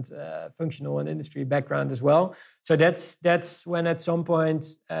relevant functional and industry background as well. So that's when at some point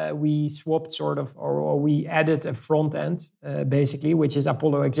we swapped sort of, or we added a front end, basically, which is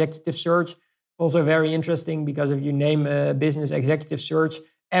Apollo Executive Search. Also very interesting because if you name a business executive search,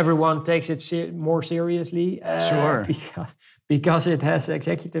 everyone takes it more seriously. Sure. Because it has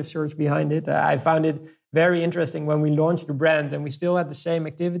executive search behind it. I found it very interesting when we launched the brand and we still had the same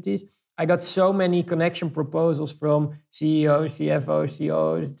activities. I got so many connection proposals from CEOs, CFOs,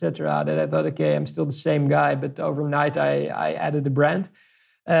 COOs, etc. that I thought, okay, I'm still the same guy, but overnight I added the brand.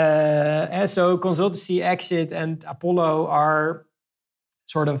 And so ConsultancyExit and Apollo are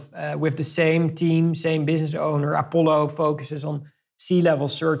sort of with the same team, same business owner. Apollo focuses on C-level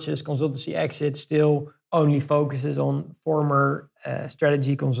searches. ConsultancyExit still only focuses on former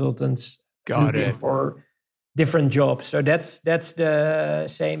strategy consultants looking for different jobs. So that's the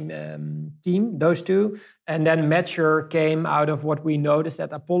same team, those two. And then MatcHR came out of what we noticed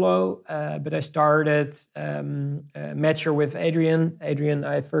at Apollo. But I started MatcHR with Adrian. Adrian,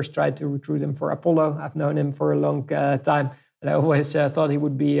 I first tried to recruit him for Apollo. I've known him for a long time. And I always thought he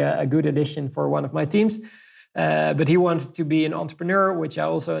would be a good addition for one of my teams. But he wanted to be an entrepreneur, which I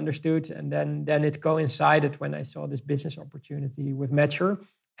also understood. And then it coincided when I saw this business opportunity with MatcHR.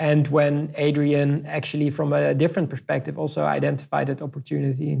 And when Adrian actually from a different perspective also identified that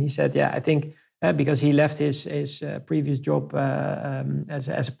opportunity. And he said, yeah, I think because he left his previous job as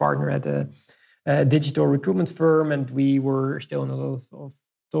a partner at a digital recruitment firm. And we were still in a lot of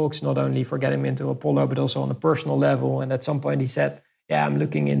talks, not only for getting him into Apollo, but also on a personal level. And at some point he said, yeah, I'm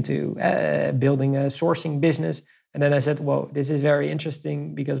looking into building a sourcing business. And then I said, well, this is very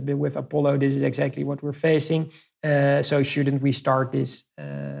interesting because with Apollo, this is exactly what we're facing. So shouldn't we start this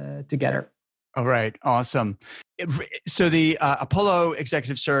together? All right. Awesome. So the Apollo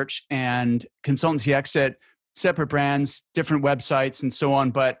Executive Search and ConsultancyExit, separate brands, different websites and so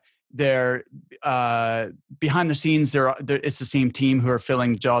on, but they're behind the scenes, it's the same team who are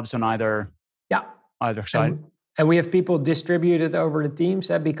filling jobs on either side. And we have people distributed over the teams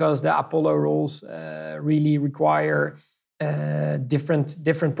because the Apollo roles really require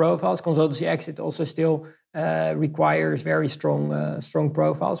different profiles. ConsultancyExit also still requires very strong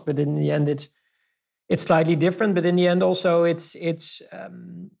profiles, but in the end, It's slightly different, but in the end also it's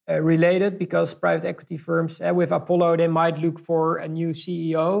related, because private equity firms with Apollo, they might look for a new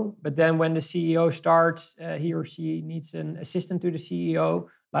CEO, but then when the CEO starts, he or she needs an assistant to the CEO,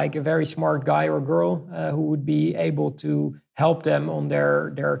 like a very smart guy or girl who would be able to help them on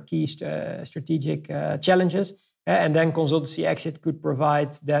their key strategic challenges. And then ConsultancyExit could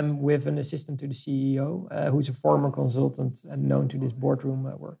provide them with an assistant to the CEO who's a former consultant and known to this boardroom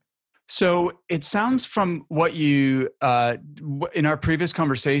work. So it sounds from what you, in our previous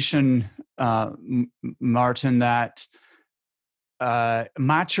conversation, Maarten, that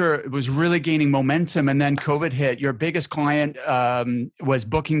MatcHR was really gaining momentum, and then COVID hit. Your biggest client was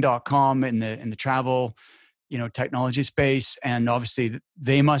Booking.com in the travel, technology space, and obviously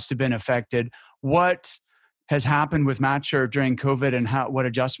they must have been affected. What has happened with MatcHR during COVID, and what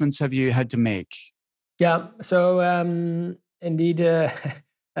adjustments have you had to make? Yeah, so indeed.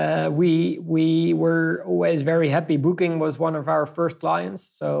 We were always very happy. Booking was one of our first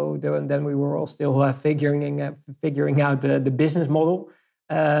clients. So then we were all still figuring out the business model,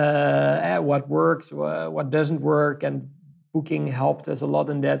 what works, what doesn't work, and Booking helped us a lot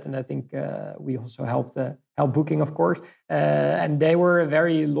in that. And I think we also helped Booking, of course. And they were a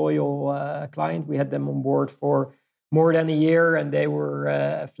very loyal client. We had them on board for more than a year, and they were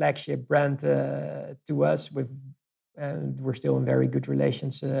a flagship brand to us, and we're still in very good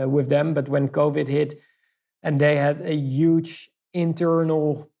relations with them. But when COVID hit, and they had a huge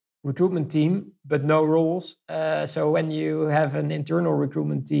internal recruitment team, but no roles. So when you have an internal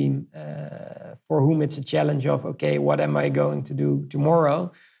recruitment team for whom it's a challenge of, okay, what am I going to do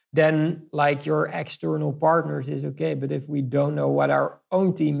tomorrow? Then like your external partners is okay. But if we don't know what our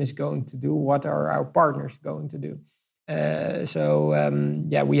own team is going to do, what are our partners going to do? We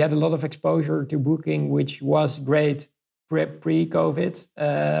had a lot of exposure to Booking, which was great pre-COVID,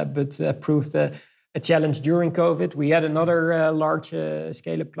 but proved a challenge during COVID. We had another large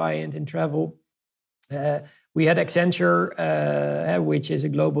scale-up client in travel. We had Accenture, which is a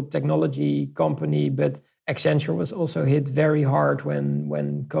global technology company, but Accenture was also hit very hard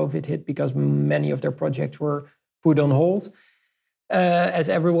when COVID hit, because many of their projects were put on hold. As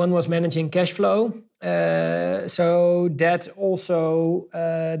everyone was managing cash flow. So that also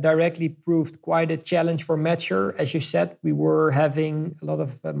directly proved quite a challenge for MatcHR. As you said, we were having a lot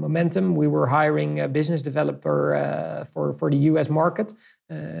of momentum. We were hiring a business developer for the US market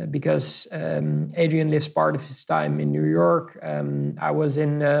because Adrian lives part of his time in New York. I was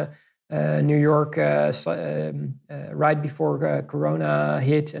in New York right before Corona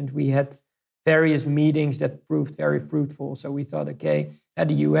hit, and we had various meetings that proved very fruitful. So we thought, okay,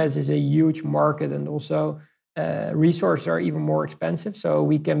 the US is a huge market, and also resources are even more expensive. So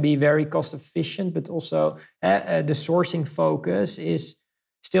we can be very cost efficient, but also the sourcing focus is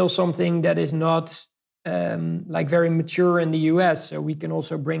still something that is not very mature in the US. So we can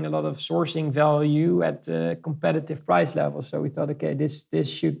also bring a lot of sourcing value at competitive price levels. So we thought, okay, this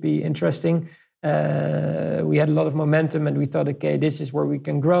should be interesting. We had a lot of momentum, and we thought, okay, this is where we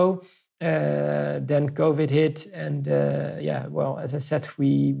can grow. Then COVID hit, and as I said,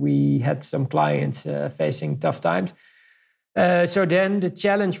 we had some clients facing tough times. So then the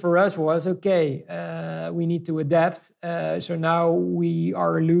challenge for us was, okay, we need to adapt. So now we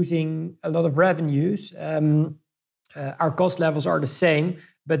are losing a lot of revenues. Our cost levels are the same,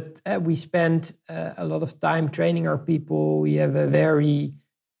 but we spent a lot of time training our people. We have a very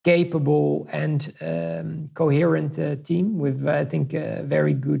capable and coherent team with, I think, a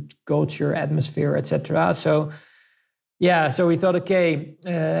very good culture, atmosphere, etc. So we thought, okay,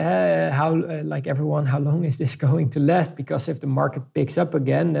 like everyone, how long is this going to last? Because if the market picks up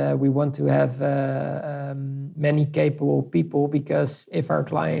again, we want to have many capable people, because if our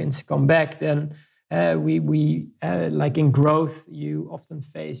clients come back, then we like in growth, you often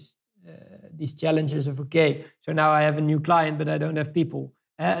face these challenges of, okay, so now I have a new client, but I don't have people.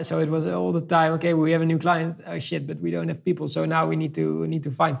 So it was all the time, okay, we have a new client, oh shit, but we don't have people. So now we need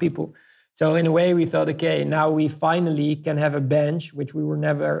to find people. So in a way we thought, okay, now we finally can have a bench, which we were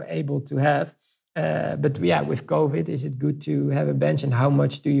never able to have. But with COVID, is it good to have a bench, and how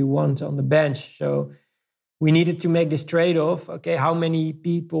much do you want on the bench? So we needed to make this trade-off. Okay, how many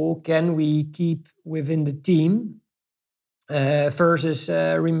people can we keep within the team versus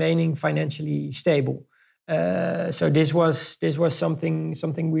remaining financially stable? So this was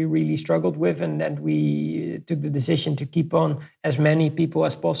something we really struggled with, and we took the decision to keep on as many people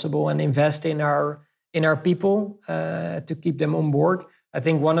as possible and invest in our people to keep them on board. I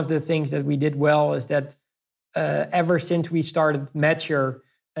think one of the things that we did well is that ever since we started MatcHR,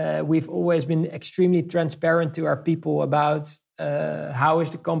 we've always been extremely transparent to our people about how is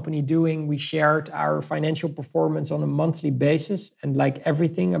the company doing. We shared our financial performance on a monthly basis and like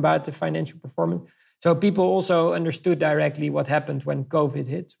everything about the financial performance. So people also understood directly what happened when COVID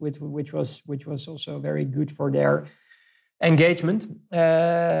hit, which was also very good for their engagement.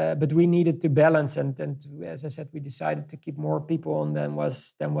 But we needed to balance, and as I said, we decided to keep more people on than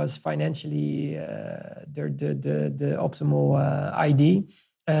was financially the optimal idea.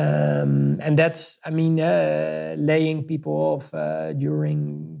 And that's, laying people off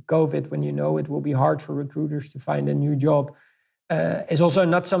during COVID when you know it will be hard for recruiters to find a new job is also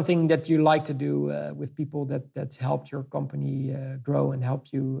not something that you like to do with people that's helped your company grow and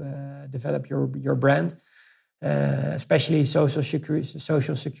helped you develop your brand. Especially social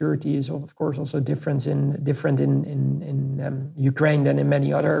security is of course also different in Ukraine than in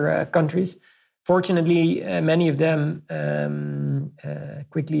many other countries. Fortunately, many of them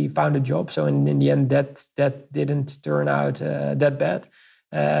quickly found a job. So in the end, that didn't turn out that bad.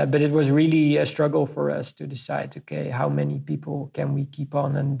 But it was really a struggle for us to decide, okay, how many people can we keep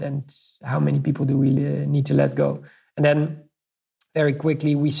on and how many people do we need to let go? And then very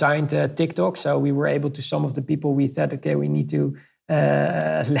quickly we signed TikTok. So we were able to, some of the people we said, okay, we need to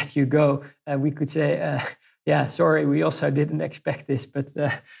let you go. We could say, yeah, sorry, we also didn't expect this, but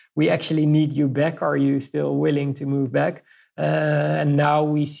we actually need you back. Are you still willing to move back? And now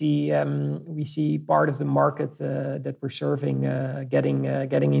we see part of the market that we're serving getting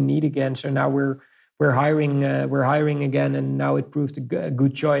in need again. So now we're hiring again, and now it proved a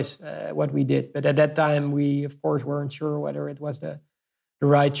good choice what we did. But at that time, we of course weren't sure whether it was the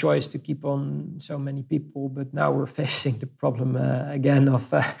right choice to keep on so many people. But now we're facing the problem again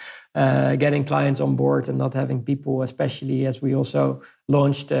of getting clients on board and not having people, especially as we also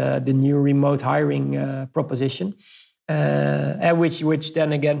launched the new remote hiring proposition, which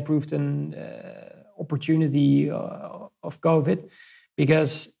then again proved an opportunity of COVID,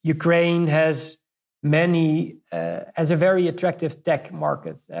 because Ukraine has a very attractive tech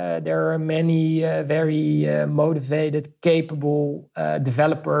market. There are many very motivated, capable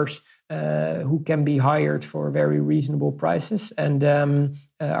developers who can be hired for very reasonable prices and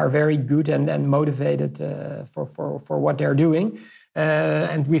are very good and motivated for what they're doing.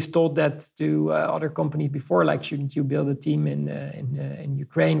 And we've told that to other companies before, like, shouldn't you build a team in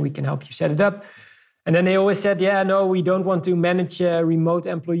Ukraine? We can help you set it up. And then they always said, yeah, no, we don't want to manage remote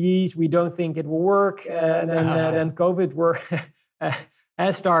employees. We don't think it will work. And then COVID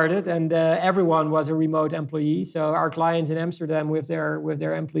has started, and everyone was a remote employee. So our clients in Amsterdam with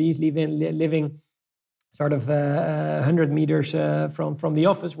their employees living sort of 100 meters from the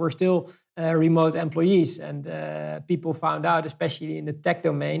office were still remote employees. And people found out, especially in the tech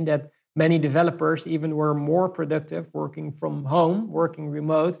domain, that many developers even were more productive working from home, working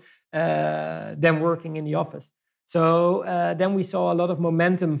remote, than working in the office. So then we saw a lot of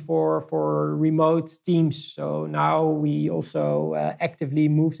momentum for remote teams. So now we also actively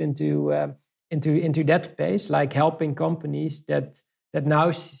moved into that space, like helping companies that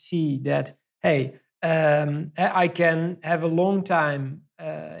now see that, hey, I can have a long time.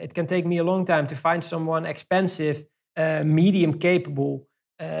 It can take me a long time to find someone expensive, medium capable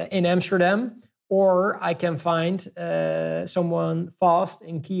in Amsterdam, or I can find someone fast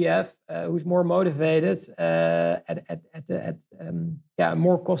in Kiev who's more motivated at a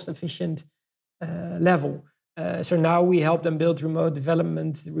more cost-efficient level. So now we help them build remote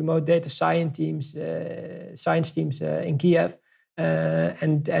development, remote data science teams in Kiev.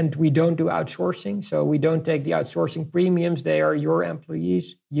 And we don't do outsourcing. So we don't take the outsourcing premiums. They are your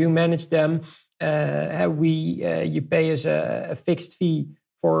employees. You manage them. You pay us a fixed fee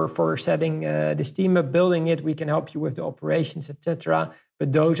for setting this team up, building it. We can help you with the operations, etc.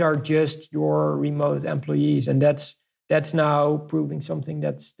 But those are just your remote employees, and that's now proving something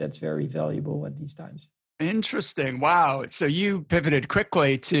that's very valuable at these times. Interesting. Wow. So you pivoted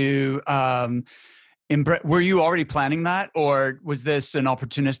quickly to. Were you already planning that, or was this an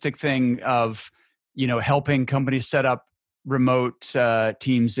opportunistic thing of, helping companies set up remote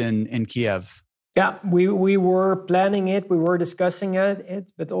teams in Kiev? Yeah, we were planning it. We were discussing it,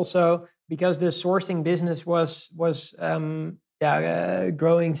 but also because the sourcing business was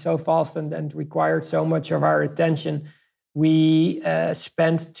growing so fast and required so much of our attention, we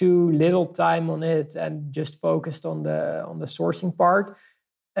spent too little time on it and just focused on the sourcing part.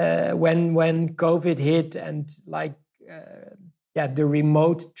 When COVID hit and the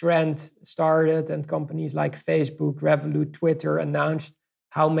remote trend started, and companies like Facebook, Revolut, Twitter announced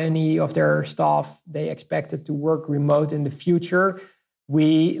how many of their staff they expected to work remote in the future,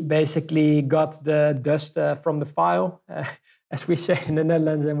 we basically got the dust from the file as we say in the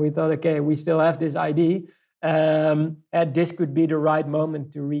Netherlands, and we thought, okay, we still have this idea. And this could be the right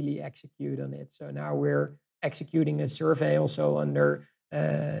moment to really execute on it. So now we're executing a survey also under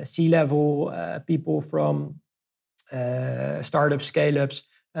C-level people from startup scale-ups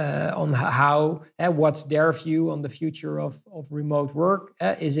on how, what's their view on the future of remote work.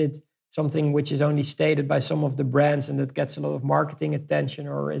 Is it something which is only stated by some of the brands and that gets a lot of marketing attention,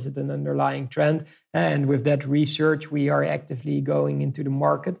 or is it an underlying trend? And with that research, we are actively going into the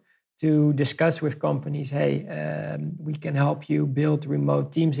market to discuss with companies, hey, we can help you build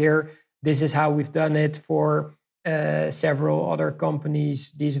remote teams here. This is how we've done it for several other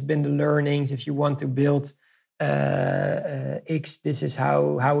companies. These have been the learnings. If you want to build X, this is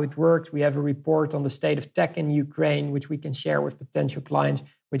how it works. We have a report on the state of tech in Ukraine, which we can share with potential clients,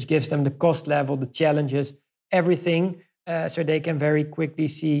 which gives them the cost level, the challenges, everything, so they can very quickly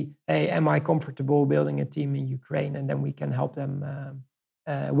see, hey, am I comfortable building a team in Ukraine? And then we can help them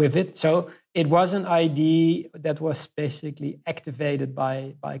with it. So it was an idea that was basically activated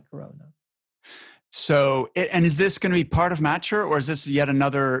by Corona. So, and is this going to be part of MatcHR, or is this yet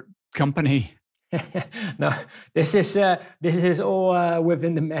another company? No, this is all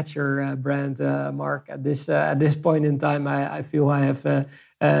within the MatcHR brand, Mark. At this point in time, I feel I have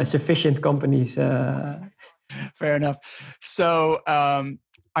sufficient companies. Fair enough. So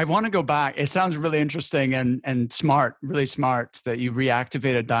I want to go back. It sounds really interesting and smart, really smart that you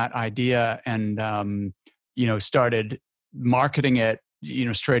reactivated that idea and started marketing it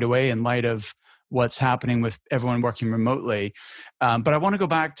straight away in light of what's happening with everyone working remotely. But I want to go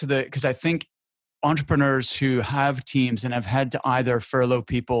back to because I think entrepreneurs who have teams and have had to either furlough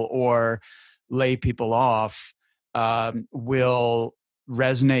people or lay people off will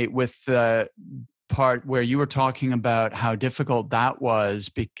resonate with the part where you were talking about how difficult that was,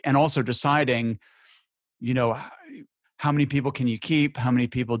 and also deciding, how many people can you keep, how many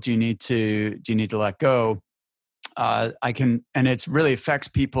people do you need to let go. And it really affects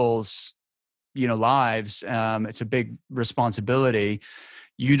people's lives. It's a big responsibility.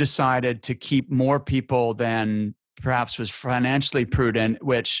 You decided to keep more people than perhaps was financially prudent,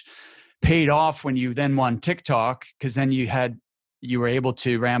 which paid off when you then won TikTok, because then you were able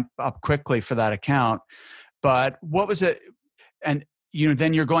to ramp up quickly for that account. But what was it? And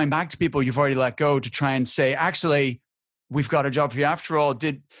then you're going back to people you've already let go to try and say, actually, we've got a job for you after all.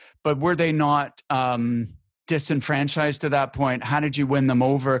 But were they not disenfranchised to that point? How did you win them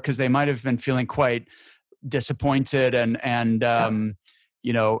over? Because they might have been feeling quite disappointed and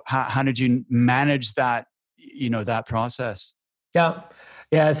how did you manage that, that process?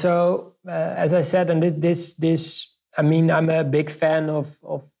 Yeah. So as I said, and I'm a big fan of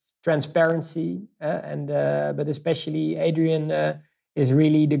transparency, but especially Adrian is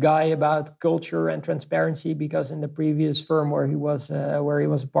really the guy about culture and transparency, because in the previous firm where he was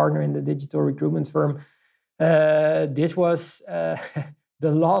a partner in the digital recruitment firm, this was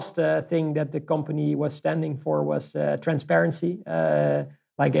the last thing that the company was standing for was transparency.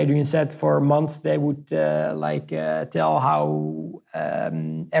 Like Adrian said, for months they would tell how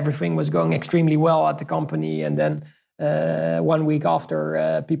everything was going extremely well at the company, and then 1 week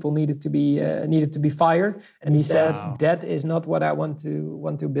after, people needed to be fired. And he said, that is not what I want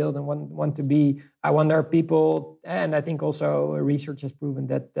to build and want to be. I want our people, and I think also research has proven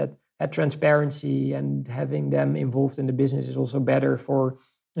that transparency and having them involved in the business is also better for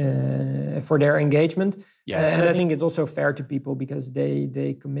their engagement. Yes. And I think it's also fair to people because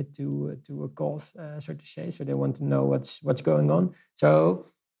they commit to a cause, so to say. So they want to know what's going on. So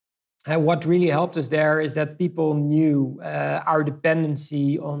what really helped us there is that people knew our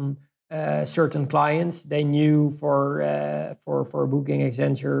dependency on certain clients. They knew for Booking,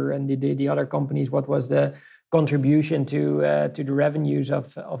 Accenture, and the other companies what was the contribution to the revenues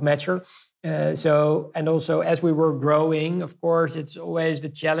of MatcHR. And also as we were growing, of course, it's always the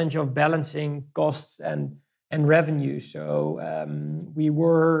challenge of balancing costs and revenue. So we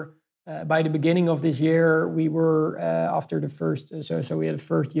were by the beginning of this year, we were after the first. So we had the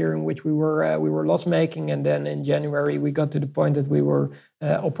first year in which we were loss making, and then in January we got to the point that we were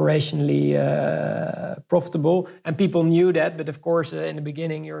operationally profitable, and people knew that. But of course, in the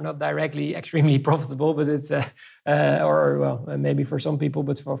beginning, you're not directly extremely profitable, but it's maybe for some people,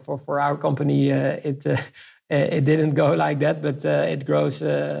 but for our company, it didn't go like that, but it grows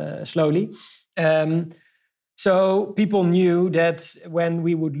slowly. So people knew that when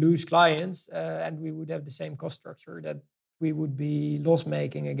we would lose clients and we would have the same cost structure, that we would be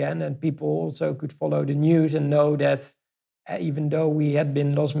loss-making again. And people also could follow the news and know that even though we had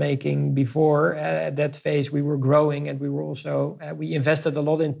been loss making before, at that phase we were growing, and we were also we invested a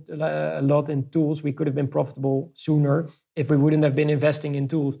lot in tools. We could have been profitable sooner if we wouldn't have been investing in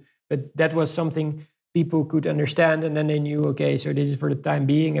tools. But that was something people could understand, and then they knew, okay, so this is for the time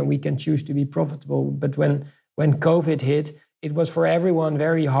being, and we can choose to be profitable. But when COVID hit, it was for everyone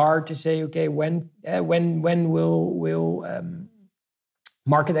very hard to say, okay, when will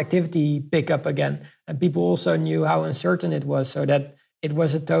market activity pick up again? And people also knew how uncertain it was, so that it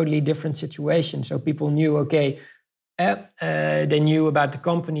was a totally different situation. So people knew, okay, they knew about the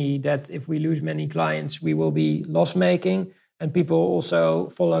company that if we lose many clients, we will be loss making. And people also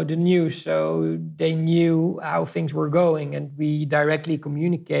followed the news, so they knew how things were going. And we directly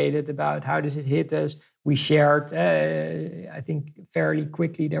communicated about how does it hit us. We shared, I think fairly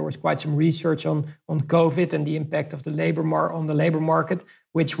quickly, there was quite some research on COVID and the impact of the on the labor market,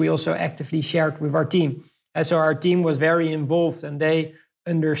 which we also actively shared with our team. And so our team was very involved, and they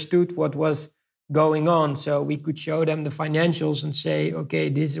understood what was going on. So we could show them the financials and say, okay,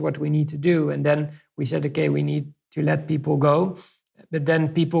 this is what we need to do. And then we said, okay, we need to let people go. But then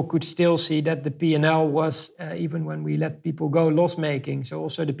people could still see that the P&L was, even when we let people go, loss-making. So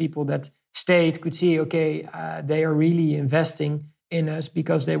also the people that stayed could see, okay, they are really investing in us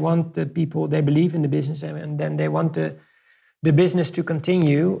because they want the people, they believe in the business, and then they want the business to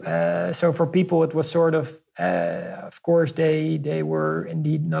continue. So for people, it was sort of course, they were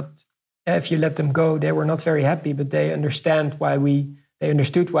indeed not, if you let them go, they were not very happy, but they understood why we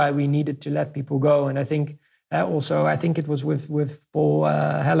needed to let people go. And I think also, I think it was with Paul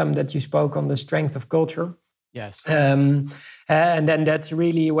Helm that you spoke on the strength of culture. Yes. And then that's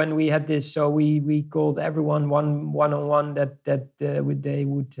really when we had this. So we called everyone one-on-one that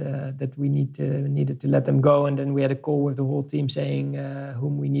we needed to let them go. And then we had a call with the whole team saying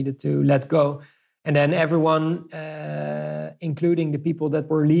whom we needed to let go. And then everyone, including the people that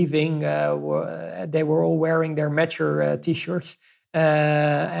were leaving, they were all wearing their MatcHR t-shirts.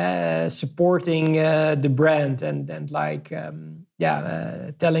 Supporting the brand and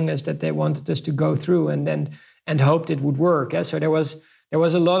telling us that they wanted us to go through and hoped it would work. So there was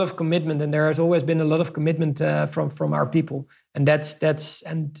a lot of commitment, and there has always been a lot of commitment from our people, and that's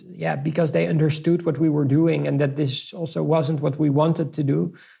because they understood what we were doing, and that this also wasn't what we wanted to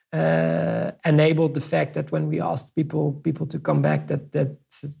do. Enabled the fact that when we asked people to come back, that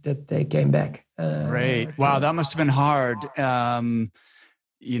they came back. Great! Wow, that must have been hard.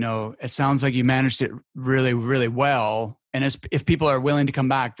 It sounds like you managed it really, really well. And if people are willing to come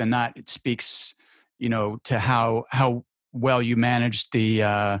back, then that speaks, to how well you managed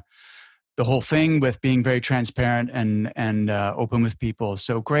the whole thing with being very transparent and open with people.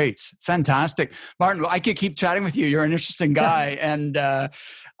 So great. Fantastic. Maarten, I could keep chatting with you. You're an interesting guy, and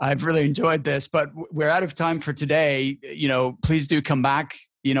I've really enjoyed this, but we're out of time for today. Please do come back,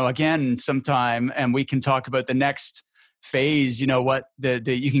 again sometime, and we can talk about the next phase, what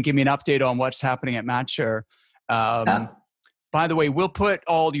you can give me an update on what's happening at MatcHR. By the way, we'll put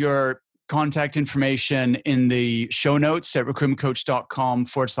all your contact information in the show notes at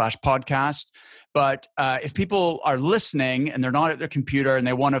recruitmentcoach.com/podcast. But if people are listening and they're not at their computer and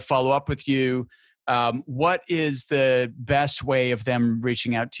they want to follow up with you, what is the best way of them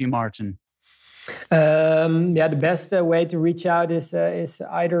reaching out to you, Maarten? The best way to reach out is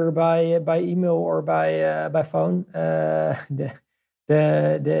either by email or by phone.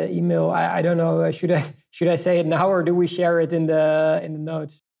 The email, I don't know. Should I say it now, or do we share it in the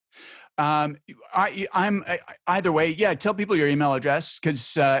notes? I'm either way. Yeah, tell people your email address,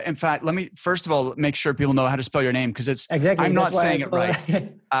 because in fact, let me first of all make sure people know how to spell your name, because it's exactly. I'm not saying it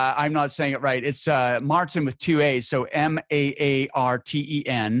right. I'm not saying it right. It's Maarten with 2 A's, so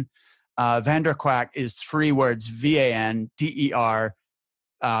Maarten. Vander Kwaak is 3 words: VANDER,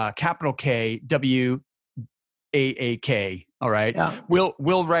 capital K WAAK. All right. Yeah.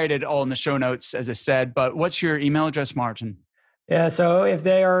 We'll write it all in the show notes, as I said. But what's your email address, Maarten? Yeah, so if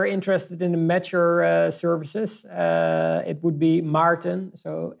they are interested in the MatcHR services, it would be Maarten,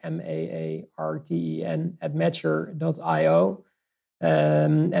 so MAARTEN @matchher.io.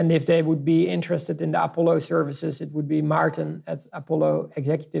 And if they would be interested in the Apollo services, it would be Maarten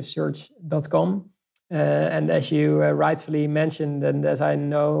 @apolloexecutivesearch.com. And as you rightfully mentioned, and as I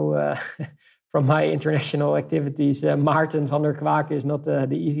know from my international activities, Maarten van der Kwaak is not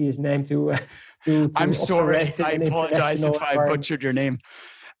the easiest name to I'm sorry. I apologize if I butchered your name.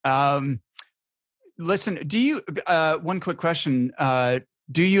 Listen, do you, one quick question,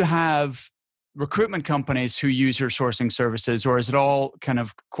 do you have recruitment companies who use your sourcing services, or is it all kind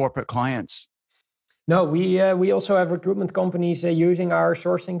of corporate clients? No, we also have recruitment companies using our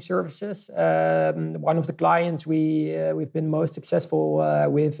sourcing services. One of the clients we've been most successful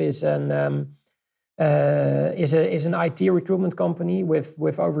with is an IT recruitment company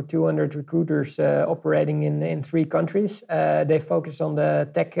with over 200 recruiters operating in 3 countries. They focus on the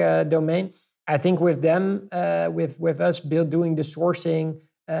tech domain. I think with them, with us doing the sourcing,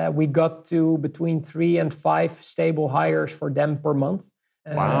 we got to between 3 and 5 stable hires for them per month.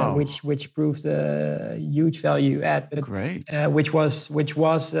 Wow. Which proved a huge value add. Great. Which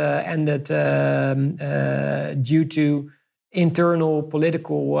was ended due to internal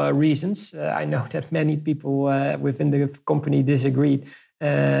political reasons. I know that many people within the company disagreed,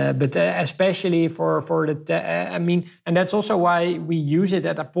 but especially for the and that's also why we use it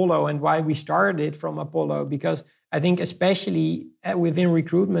at Apollo and why we started it from Apollo, because I think especially within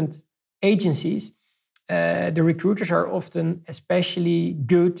recruitment agencies, the recruiters are often especially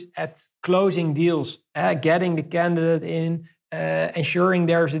good at closing deals, getting the candidate in, ensuring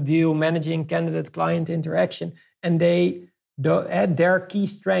there's a deal, managing candidate-client interaction. And their key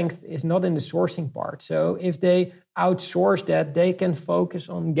strength is not in the sourcing part. So if they outsource that, they can focus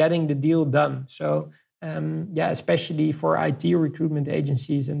on getting the deal done. So especially for IT recruitment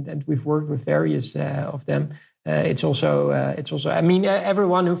agencies, and we've worked with various of them. It's also. I mean,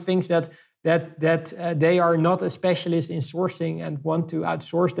 everyone who thinks that they are not a specialist in sourcing and want to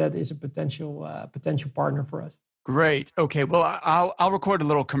outsource that is a potential partner for us. Great. Okay. Well, I'll record a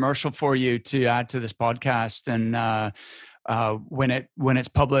little commercial for you to add to this podcast, and when it's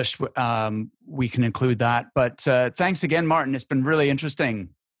published, we can include that. But thanks again, Maarten. It's been really interesting.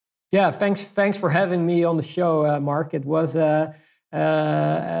 Yeah. Thanks for having me on the show, Mark. It was.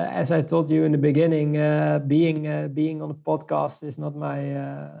 As I told you in the beginning, being on a podcast is not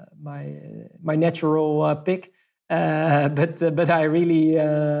my natural pick, but I really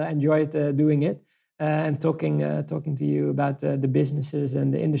enjoyed doing it and talking to you about the businesses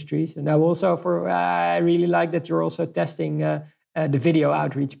and the industries. And I really like that you're also testing the video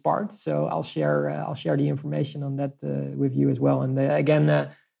outreach part. So I'll share the information on that with you as well. And again,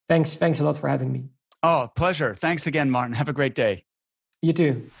 thanks a lot for having me. Oh, pleasure. Thanks again, Maarten. Have a great day. You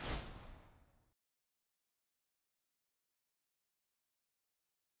too.